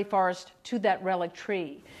primary forest to that relic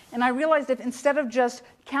tree. And I realized that instead of just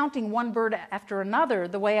counting one bird after another,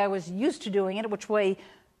 the way I was used to doing it, which way,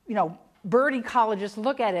 bird ecologists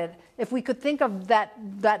look at it, if we could think of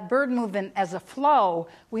that bird movement as a flow,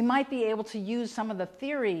 we might be able to use some of the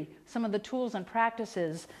theory, some of the tools and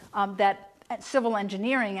practices that civil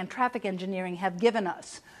engineering and traffic engineering have given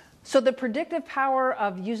us. So the predictive power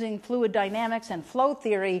of using fluid dynamics and flow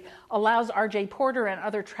theory allows R.J. Porter and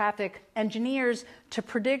other traffic engineers to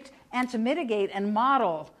predict and to mitigate and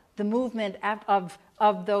model the movement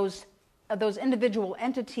of those individual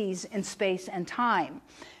entities in space and time.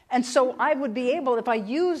 And so I would be able, if I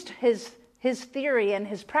used his theory and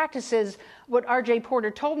his practices, what R.J.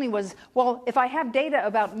 Porter told me was, well, if I have data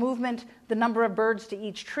about movement, the number of birds to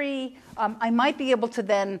each tree, I might be able to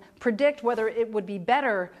then predict whether it would be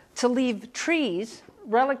better to leave trees,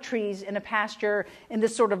 relic trees, in a pasture in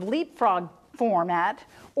this sort of leapfrog format,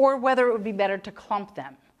 or whether it would be better to clump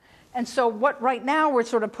them. And so right now we're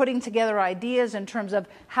sort of putting together ideas in terms of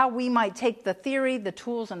how we might take the theory, the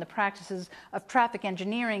tools, and the practices of traffic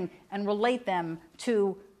engineering and relate them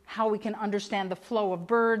to how we can understand the flow of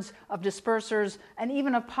birds, of dispersers, and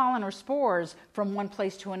even of pollen or spores from one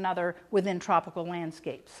place to another within tropical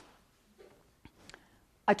landscapes.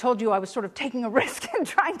 I told you I was sort of taking a risk in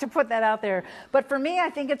trying to put that out there. But for me, I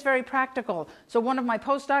think it's very practical. So one of my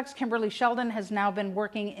postdocs, Kimberly Sheldon, has now been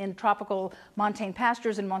working in tropical montane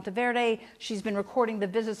pastures in Monteverde. She's been recording the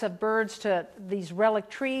visits of birds to these relic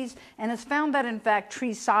trees and has found that, in fact,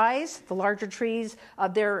 tree size, the larger trees,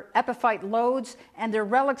 their epiphyte loads, and their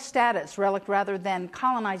relic status, relic rather than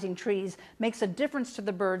colonizing trees, makes a difference to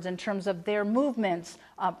the birds in terms of their movements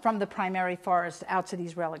from the primary forest out to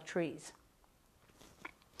these relic trees.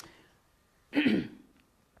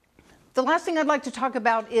 The last thing I'd like to talk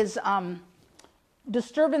about is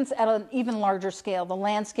disturbance at an even larger scale, the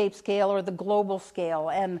landscape scale or the global scale.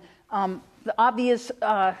 And the obvious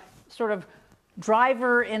sort of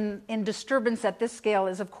driver in disturbance at this scale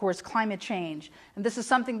is, of course, climate change. And this is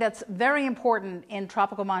something that's very important in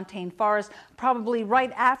tropical montane forests. Probably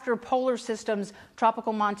right after polar systems,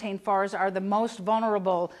 tropical montane forests are the most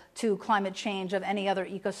vulnerable to climate change of any other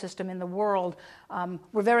ecosystem in the world.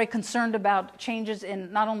 We're very concerned about changes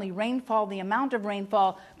in not only rainfall, the amount of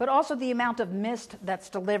rainfall, but also the amount of mist that's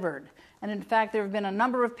delivered. And in fact, there have been a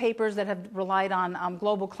number of papers that have relied on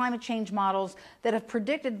global climate change models that have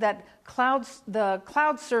predicted that the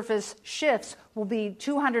cloud surface shifts will be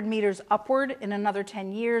 200 meters upward in another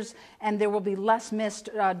 10 years, and there will be less mist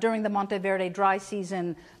during the Monteverde dry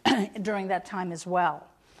season during that time as well.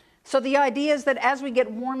 So the idea is that as we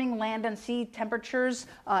get warming land and sea temperatures,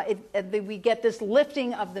 we get this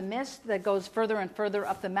lifting of the mist that goes further and further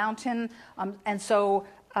up the mountain. And so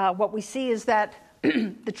what we see is that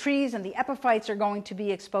the trees and the epiphytes are going to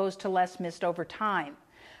be exposed to less mist over time.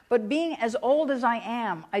 But being as old as I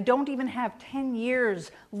am, I don't even have 10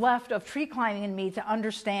 years left of tree climbing in me to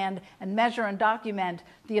understand and measure and document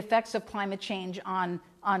the effects of climate change on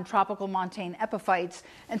tropical montane epiphytes.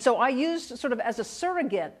 And so I used sort of as a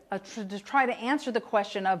surrogate to try to answer the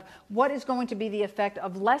question of what is going to be the effect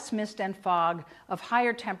of less mist and fog, of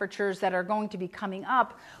higher temperatures that are going to be coming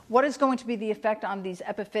up. What is going to be the effect on these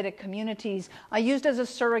epiphytic communities? I used as a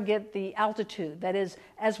surrogate the altitude. That is,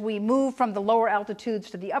 as we move from the lower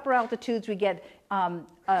altitudes to the upper altitudes, we get an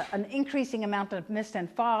increasing amount of mist and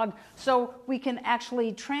fog. So we can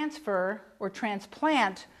actually transfer or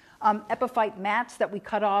transplant epiphyte mats that we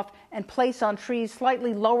cut off and place on trees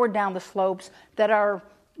slightly lower down the slopes that are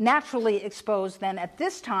naturally exposed then at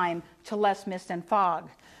this time to less mist and fog.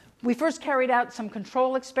 We first carried out some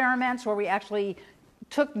control experiments where we actually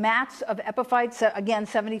took mats of epiphytes, again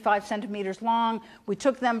 75 centimeters long. We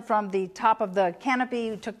took them from the top of the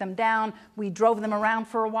canopy, we took them down, we drove them around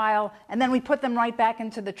for a while, and then we put them right back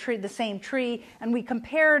into the same tree, and we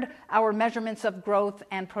compared our measurements of growth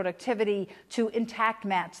and productivity to intact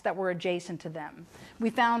mats that were adjacent to them. We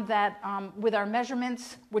found that with our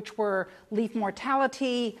measurements, which were leaf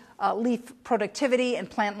mortality, leaf productivity and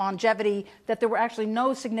plant longevity, that there were actually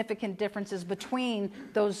no significant differences between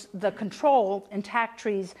the control intact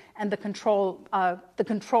trees and the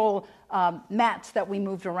control mats that we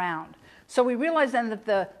moved around. So we realized then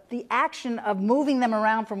that the action of moving them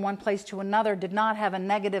around from one place to another did not have a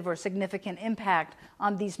negative or significant impact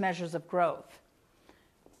on these measures of growth.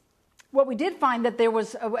 What we did find that there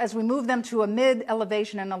was, as we moved them to a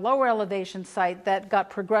mid-elevation and a lower elevation site that got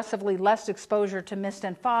progressively less exposure to mist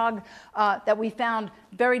and fog, that we found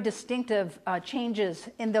very distinctive changes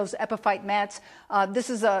in those epiphyte mats. This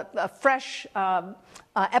is a fresh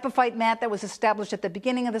epiphyte mat that was established at the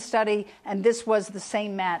beginning of the study, and this was the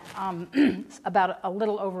same mat about a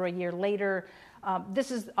little over a year later. I'll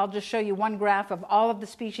just show you one graph of all of the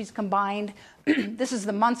species combined. This is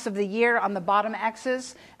the months of the year on the bottom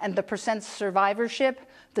axis and the percent survivorship.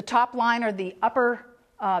 The top line are the upper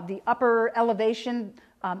elevation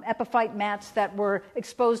epiphyte mats that were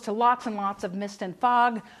exposed to lots and lots of mist and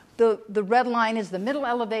fog. The red line is the middle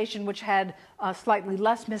elevation, which had slightly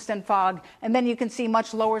less mist and fog. And then you can see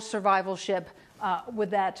much lower survivorship with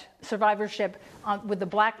the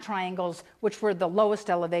black triangles, which were the lowest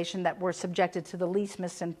elevation that were subjected to the least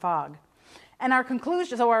mist and fog. And our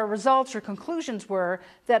results or conclusions were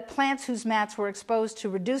that plants whose mats were exposed to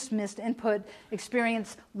reduced mist input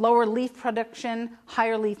experienced lower leaf production,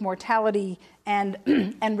 higher leaf mortality, and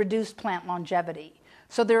reduced plant longevity.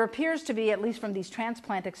 So there appears to be, at least from these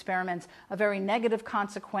transplant experiments, a very negative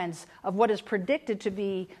consequence of what is predicted to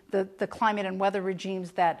be the climate and weather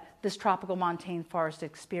regimes that this tropical montane forest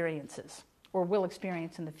experiences or will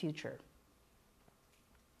experience in the future.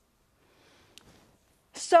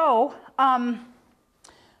 So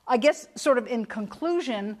I guess sort of in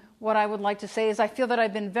conclusion, what I would like to say is I feel that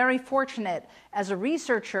I've been very fortunate as a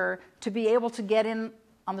researcher to be able to get in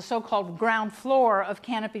on the so-called ground floor of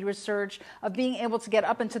canopy research, of being able to get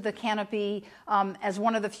up into the canopy as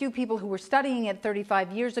one of the few people who were studying it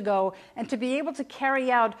 35 years ago, and to be able to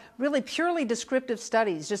carry out really purely descriptive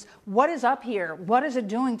studies, just what is up here, what is it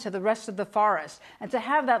doing to the rest of the forest, and to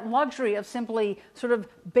have that luxury of simply sort of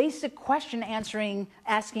basic question asking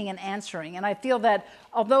and answering. And I feel that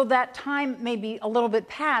although that time may be a little bit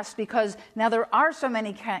past, because now there are so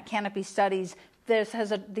many canopy studies,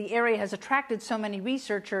 the area has attracted so many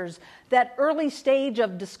researchers, that early stage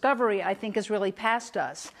of discovery, I think, is really past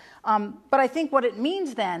us. But I think what it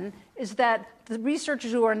means then is that the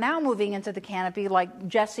researchers who are now moving into the canopy, like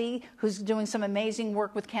Jesse, who's doing some amazing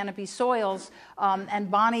work with canopy soils,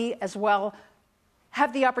 and Bonnie as well,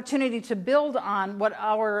 have the opportunity to build on what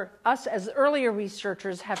us as earlier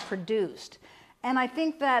researchers have produced. And I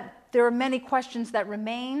think that there are many questions that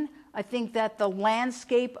remain. I think that the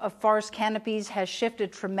landscape of forest canopies has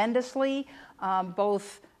shifted tremendously,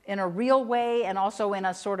 both in a real way and also in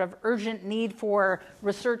a sort of urgent need for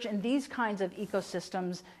research in these kinds of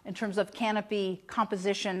ecosystems in terms of canopy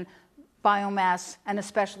composition, biomass, and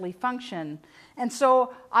especially function. And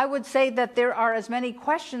so I would say that there are as many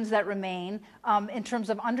questions that remain in terms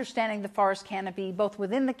of understanding the forest canopy, both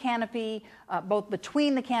within the canopy, both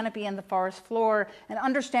between the canopy and the forest floor, and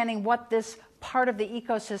understanding what this part of the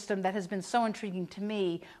ecosystem that has been so intriguing to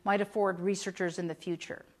me might afford researchers in the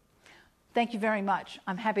future. Thank you very much.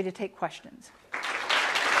 I'm happy to take questions.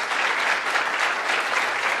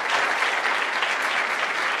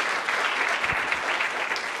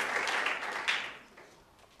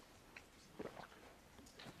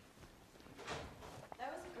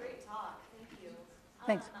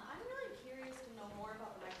 Thanks. I'm really curious to know more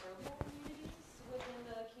about the microbial communities within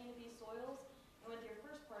the canopy soils. And with your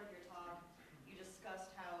first part of your talk, you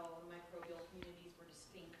discussed how microbial communities were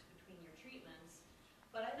distinct between your treatments.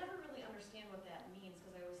 But I never really understand what that means,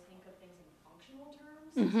 because I always think of things in functional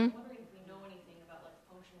terms. Mm-hmm. So I'm wondering if we know anything about like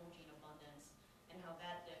functional gene abundance and how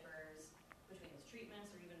that differs between those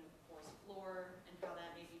treatments or even with the forest floor, and how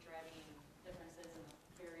that may be driving differences in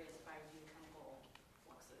various biogeochemical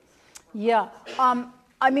fluxes. Yeah.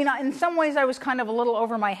 I mean, in some ways, I was kind of a little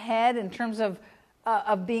over my head in terms of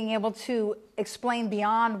being able to explain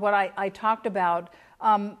beyond what I talked about.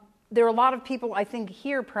 There are a lot of people, I think,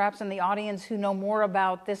 here, perhaps in the audience, who know more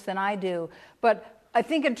about this than I do. But I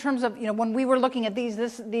think in terms of, when we were looking at these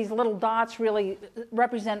little dots really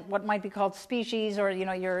represent what might be called species, or,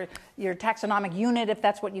 your taxonomic unit, if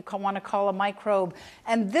that's what you want to call a microbe.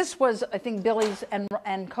 And this was, I think, Billy's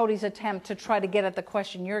and Cody's attempt to try to get at the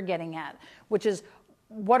question you're getting at, which is,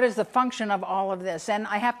 what is the function of all of this? And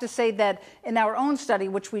I have to say that in our own study,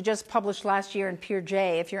 which we just published last year in Peer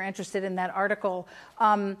J, if you're interested in that article,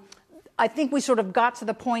 I think we sort of got to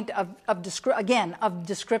the point of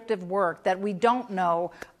descriptive work, that we don't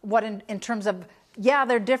know what in terms of yeah,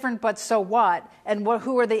 they're different, but so what? And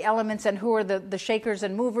who are the elements, and who are the shakers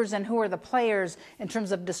and movers, and who are the players in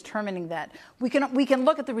terms of determining that? We can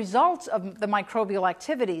look at the results of the microbial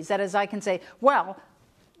activities. That is, I can say, well,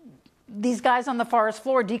 these guys on the forest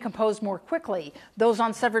floor decompose more quickly. Those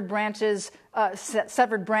on severed branches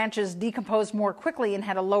decomposed more quickly and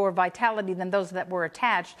had a lower vitality than those that were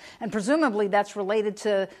attached. And presumably that's related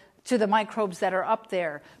to the microbes that are up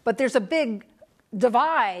there. But there's a big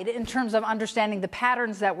divide in terms of understanding the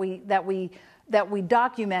patterns that we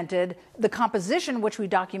documented, the composition which we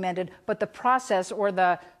documented, but the process or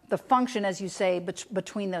the function, as you say,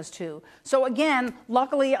 between those two. So again,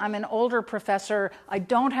 luckily I'm an older professor. I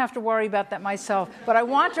don't have to worry about that myself, but I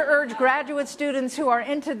want to urge graduate students who are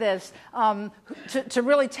into this to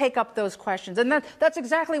really take up those questions. And that's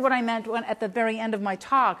exactly what I meant at the very end of my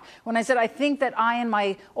talk, when I said I think that I and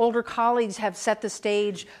my older colleagues have set the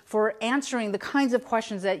stage for answering the kinds of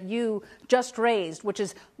questions that you just raised, which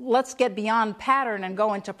is let's get beyond pattern and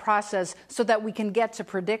go into process so that we can get to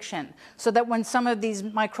prediction, so that when some of these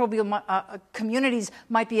microbial communities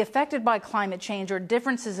might be affected by climate change or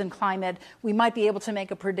differences in climate, we might be able to make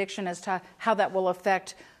a prediction as to how that will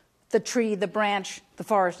affect the tree, the branch, the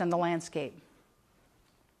forest, and the landscape.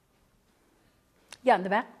 Yeah, in the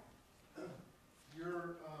back?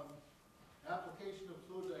 Your application of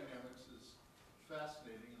fluid dynamics is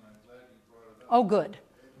fascinating, and I'm glad you brought it up. Oh, good.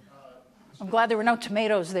 I'm glad there were no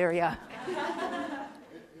tomatoes there, yeah.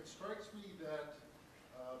 It strikes me that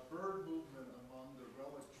bird movement among the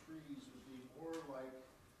relic trees would be more like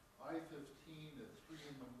I-15 at 3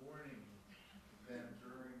 in the morning than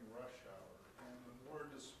during rush hour. And the more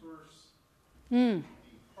dispersed the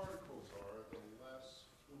particles are, the less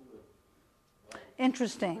fluid-like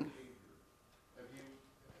Interesting.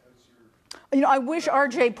 behavior. I wish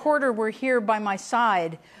R.J. Porter were here by my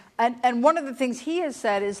side. And one of the things he has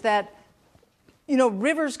said is that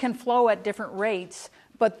rivers can flow at different rates,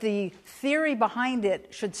 but the theory behind it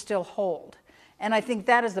should still hold. And I think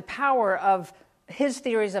that is the power of his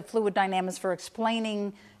theories of fluid dynamics for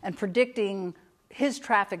explaining and predicting his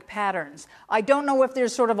traffic patterns. I don't know if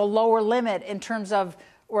there's sort of a lower limit in terms of,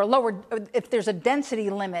 if there's a density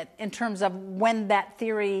limit in terms of when that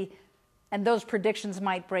theory and those predictions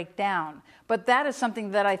might break down. But that is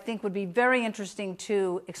something that I think would be very interesting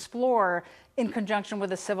to explore in conjunction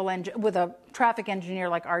with a traffic engineer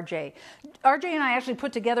like RJ. RJ and I actually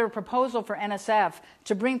put together a proposal for NSF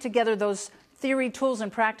to bring together those theory, tools,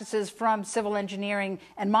 and practices from civil engineering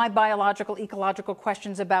and my biological, ecological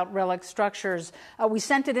questions about relic structures. We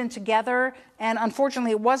sent it in together, and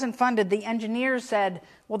unfortunately it wasn't funded. The engineers said,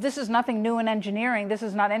 well, this is nothing new in engineering. This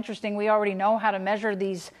is not interesting. We already know how to measure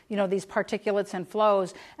these, these particulates and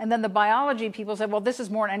flows. And then the biology people said, well, this is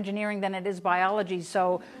more engineering than it is biology,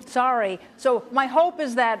 so sorry. So my hope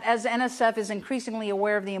is that as NSF is increasingly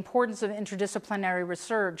aware of the importance of interdisciplinary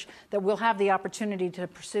research, that we'll have the opportunity to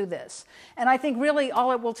pursue this. And I think really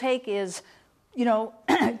all it will take is,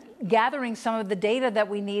 gathering some of the data that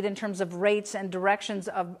we need in terms of rates and directions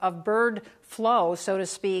of bird flow, so to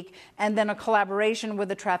speak, and then a collaboration with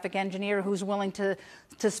a traffic engineer who's willing to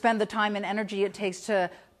spend the time and energy it takes to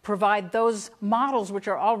provide those models which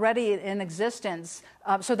are already in existence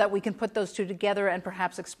so that we can put those two together and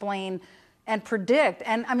perhaps explain and predict.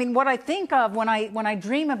 And I mean, what I think of when I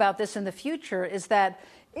dream about this in the future is that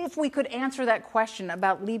if we could answer that question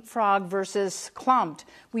about leapfrog versus clumped,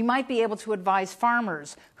 we might be able to advise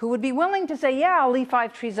farmers who would be willing to say, yeah, I'll leave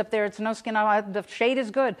 5 trees up there. It's no skin. The shade is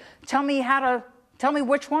good. Tell me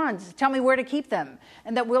which ones. Tell me where to keep them.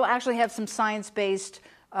 And that we'll actually have some science-based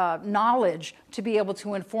knowledge to be able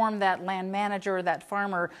to inform that land manager or that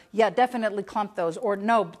farmer, yeah, definitely clump those, or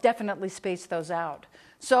no, definitely space those out.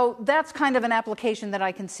 So that's kind of an application that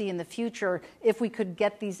I can see in the future if we could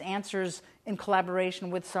get these answers in collaboration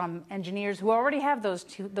with some engineers who already have those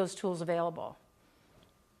tools available.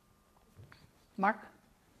 Mark?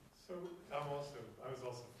 So I was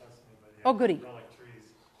also fascinated by the relic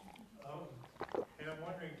trees. And I'm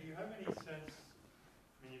wondering, do you have any sense,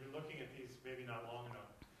 you've been looking at these maybe not long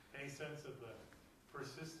enough, any sense of the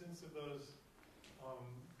persistence of those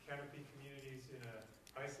canopy communities in an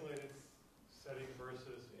isolated setting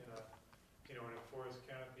versus in a forest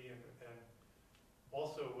canopy, and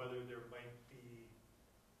also whether there might be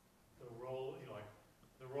the role,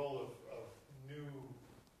 the role of new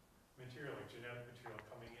material, like genetic material,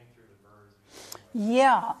 coming in through the birds.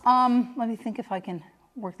 Yeah. Let me think if I can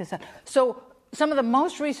work this out. So some of the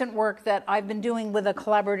most recent work that I've been doing with a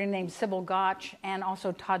collaborator named Sybil Gotch and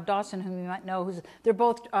also Todd Dawson, whom you might know, they're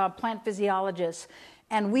both plant physiologists.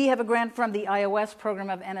 And we have a grant from the iOS program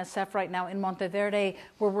of NSF right now in Monteverde,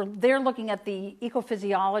 where they're looking at the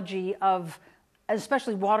ecophysiology of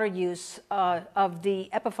especially water use of the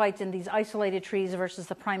epiphytes in these isolated trees versus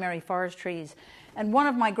the primary forest trees. And one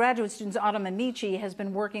of my graduate students, Autumn Amici, has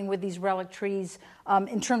been working with these relic trees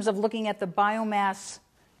in terms of looking at the biomass.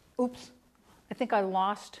 Oops, I think I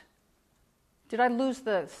lost. Did I lose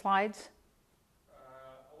the slides?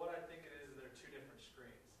 What I think it is, there are 2 different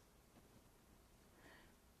screens.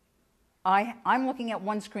 I'm looking at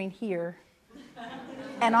one screen here,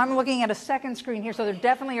 and I'm looking at a second screen here, so there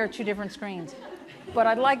definitely are 2 different screens. But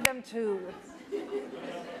I'd like them to...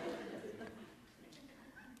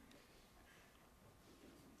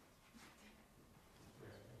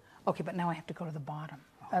 Okay, but now I have to go to the bottom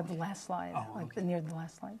of the last slide, like near the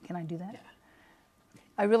last slide. Can I do that? Yeah.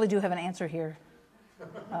 I really do have an answer here.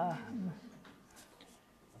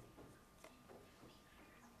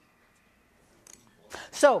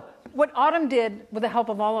 So what Autumn did, with the help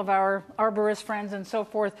of all of our arborist friends and so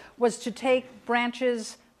forth, was to take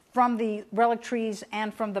branches from the relic trees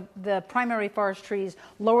and from the primary forest trees,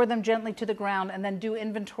 lower them gently to the ground, and then do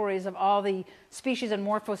inventories of all the species and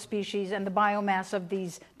morphospecies and the biomass of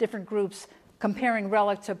these different groups, comparing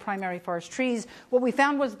relic to primary forest trees. What we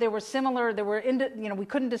found was they were similar. We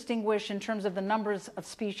couldn't distinguish in terms of the numbers of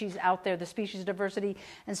species out there, the species diversity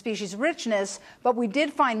and species richness, but we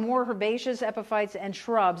did find more herbaceous epiphytes and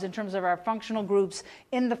shrubs in terms of our functional groups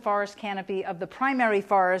in the forest canopy of the primary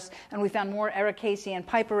forest, and we found more Ericaceae and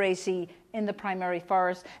Piperaceae in the primary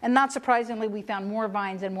forest. And not surprisingly, we found more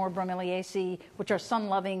vines and more Bromeliaceae, which are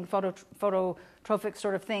sun-loving, phototrophic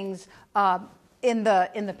sort of things, in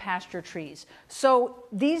the pasture trees. So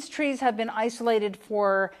these trees have been isolated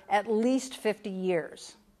for at least 50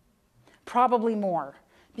 years, probably more,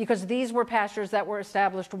 because these were pastures that were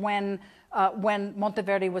established when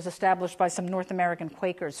Monteverde was established by some North American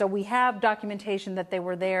Quakers. So we have documentation that they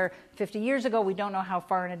were there 50 years ago. We don't know how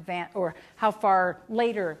far in advance or how far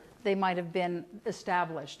later they might have been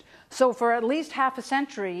established. So for at least half a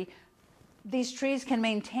century, these trees can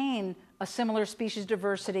maintain a similar species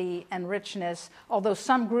diversity and richness, although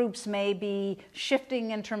some groups may be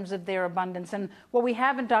shifting in terms of their abundance. And what we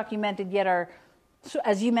haven't documented yet are,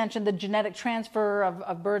 as you mentioned, the genetic transfer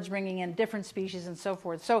of birds bringing in different species and so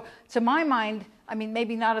forth. So to my mind, I mean,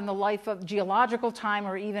 maybe not in the life of geological time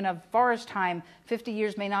or even of forest time, 50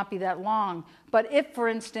 years may not be that long. But if, for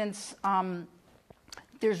instance,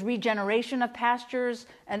 there's regeneration of pastures,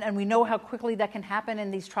 and we know how quickly that can happen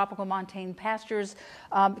in these tropical montane pastures.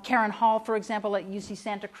 Karen Hall, for example, at UC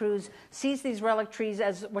Santa Cruz, sees these relic trees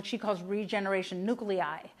as what she calls regeneration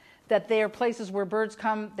nuclei, that they are places where birds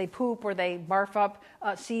come, they poop, or they barf up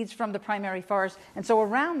seeds from the primary forest. And so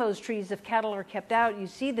around those trees, if cattle are kept out, you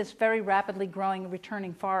see this very rapidly growing,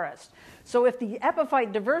 returning forest. So if the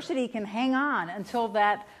epiphyte diversity can hang on until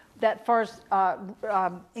that forest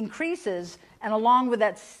increases, and along with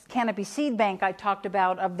that canopy seed bank I talked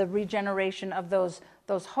about of the regeneration of those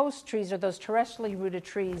host trees or those terrestrially rooted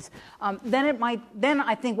trees, then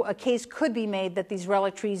I think a case could be made that these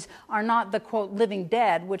relic trees are not the, quote, living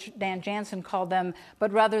dead, which Dan Jansen called them,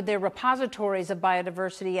 but rather they're repositories of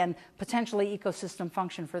biodiversity and potentially ecosystem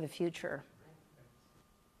function for the future.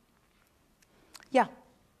 Yeah?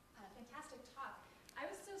 Fantastic talk. I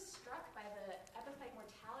was so struck by the epiphyte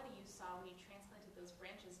mortality you saw when you transplanted those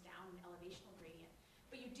branches down an elevational gradient.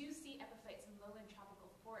 But you do see epiphytes in lowland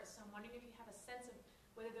tropical forests, so I'm wondering if you have a sense of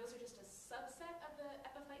whether those are just a subset of the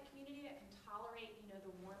epiphyte community that can tolerate,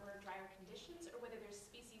 the warmer, drier conditions, or whether there's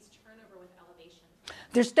species turnover with elevation.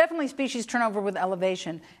 There's definitely species turnover with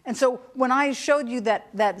elevation. And so when I showed you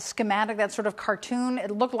that schematic, that sort of cartoon,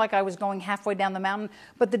 it looked like I was going halfway down the mountain,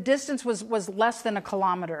 but the distance was less than a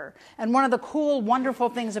kilometer. And one of the cool, wonderful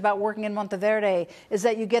things about working in Monteverde is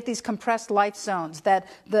that you get these compressed life zones, that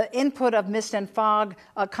the input of mist and fog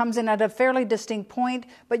comes in at a fairly distinct point,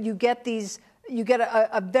 but you get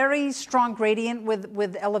a very strong gradient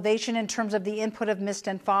with elevation in terms of the input of mist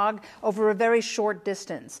and fog over a very short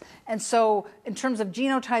distance. And so in terms of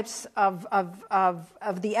genotypes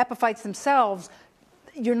of the epiphytes themselves,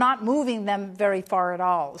 you're not moving them very far at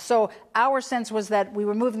all. So our sense was that we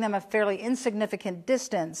were moving them a fairly insignificant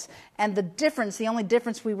distance, and the only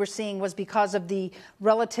difference we were seeing was because of the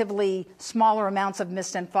relatively smaller amounts of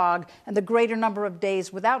mist and fog and the greater number of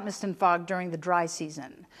days without mist and fog during the dry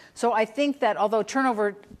season. So I think that although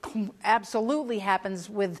turnover absolutely happens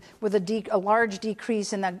with a large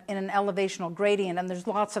decrease in an elevational gradient, and there's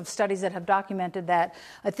lots of studies that have documented that,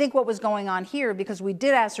 I think what was going on here, because we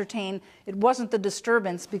did ascertain it wasn't the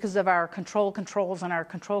disturbance because of our controls and our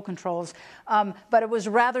control controls, but it was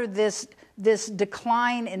rather this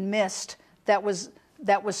decline in mist that was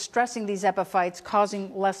stressing these epiphytes,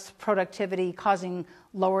 causing less productivity, causing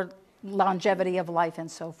lower longevity of life and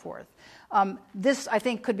so forth. This, I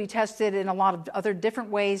think, could be tested in a lot of other different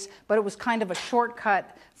ways, but it was kind of a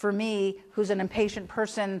shortcut for me, who's an impatient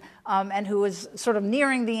person and who is sort of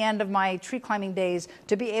nearing the end of my tree climbing days,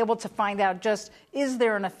 to be able to find out just, is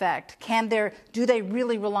there an effect? Do they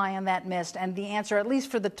really rely on that mist? And the answer, at least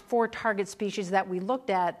for the 4 target species that we looked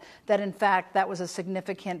at, that in fact that was a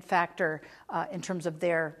significant factor in terms of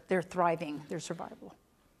their thriving, their survival.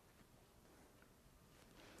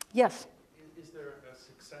 Yes? Is there a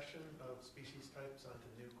succession of species types onto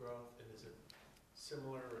new growth, and is it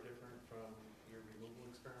similar or different from your removal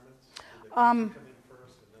experiments? Do they come in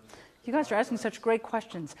first and then... You guys are asking such great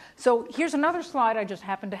questions. So here's another slide I just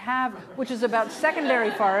happen to have, which is about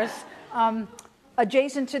secondary forests.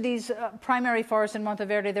 Adjacent to these primary forests in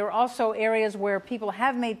Monteverde, there are also areas where people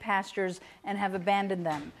have made pastures and have abandoned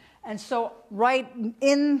them. And so right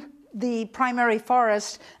in the primary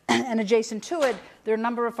forest and adjacent to it, there are a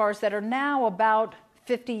number of forests that are now about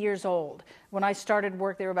 50 years old. When I started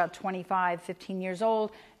work, they were about 25, 15 years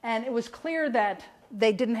old, and it was clear that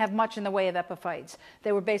they didn't have much in the way of epiphytes.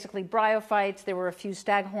 They were basically bryophytes. There were a few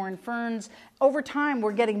staghorn ferns. Over time,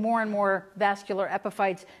 we're getting more and more vascular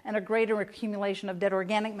epiphytes and a greater accumulation of dead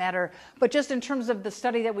organic matter. But just in terms of the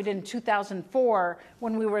study that we did in 2004,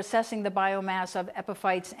 when we were assessing the biomass of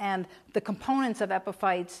epiphytes and the components of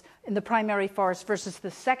epiphytes in the primary forest versus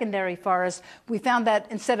the secondary forest, we found that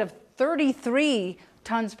instead of 33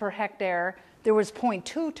 tons per hectare, there was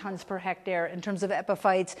 0.2 tons per hectare in terms of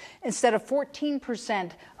epiphytes, instead of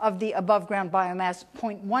 14% of the above-ground biomass,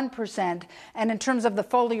 0.1%. And in terms of the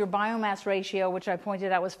foliar biomass ratio, which I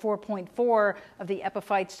pointed out was 4.4 of the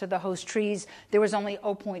epiphytes to the host trees, there was only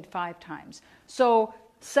 0.5 times. So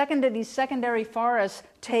these secondary forests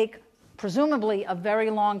take presumably a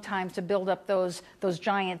very long time to build up those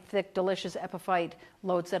giant, thick, delicious epiphyte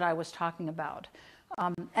loads that I was talking about.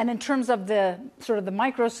 And in terms of the sort of the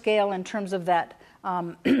micro scale, in terms of that,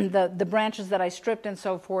 the branches that I stripped and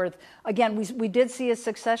so forth, again, we did see a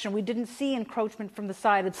succession. We didn't see encroachment from the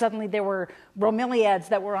side, and suddenly there were bromeliads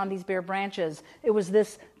that were on these bare branches. It was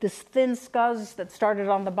this thin scuzz that started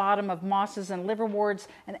on the bottom of mosses and liverworts,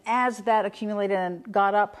 and as that accumulated and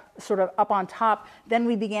got up, sort of up on top, then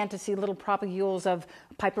we began to see little propagules of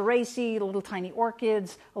Piperaceae, little tiny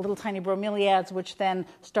orchids, little tiny bromeliads, which then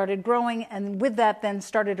started growing, and with that then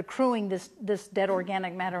started accruing this dead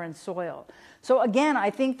organic matter in soil. So again,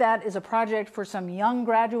 I think that is a project for some young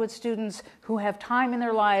graduate students who have time in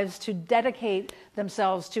their lives to dedicate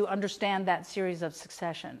themselves to understand that series of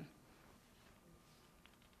succession.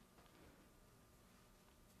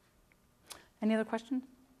 Any other questions?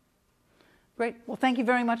 Great. Well, thank you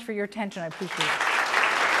very much for your attention. I appreciate it.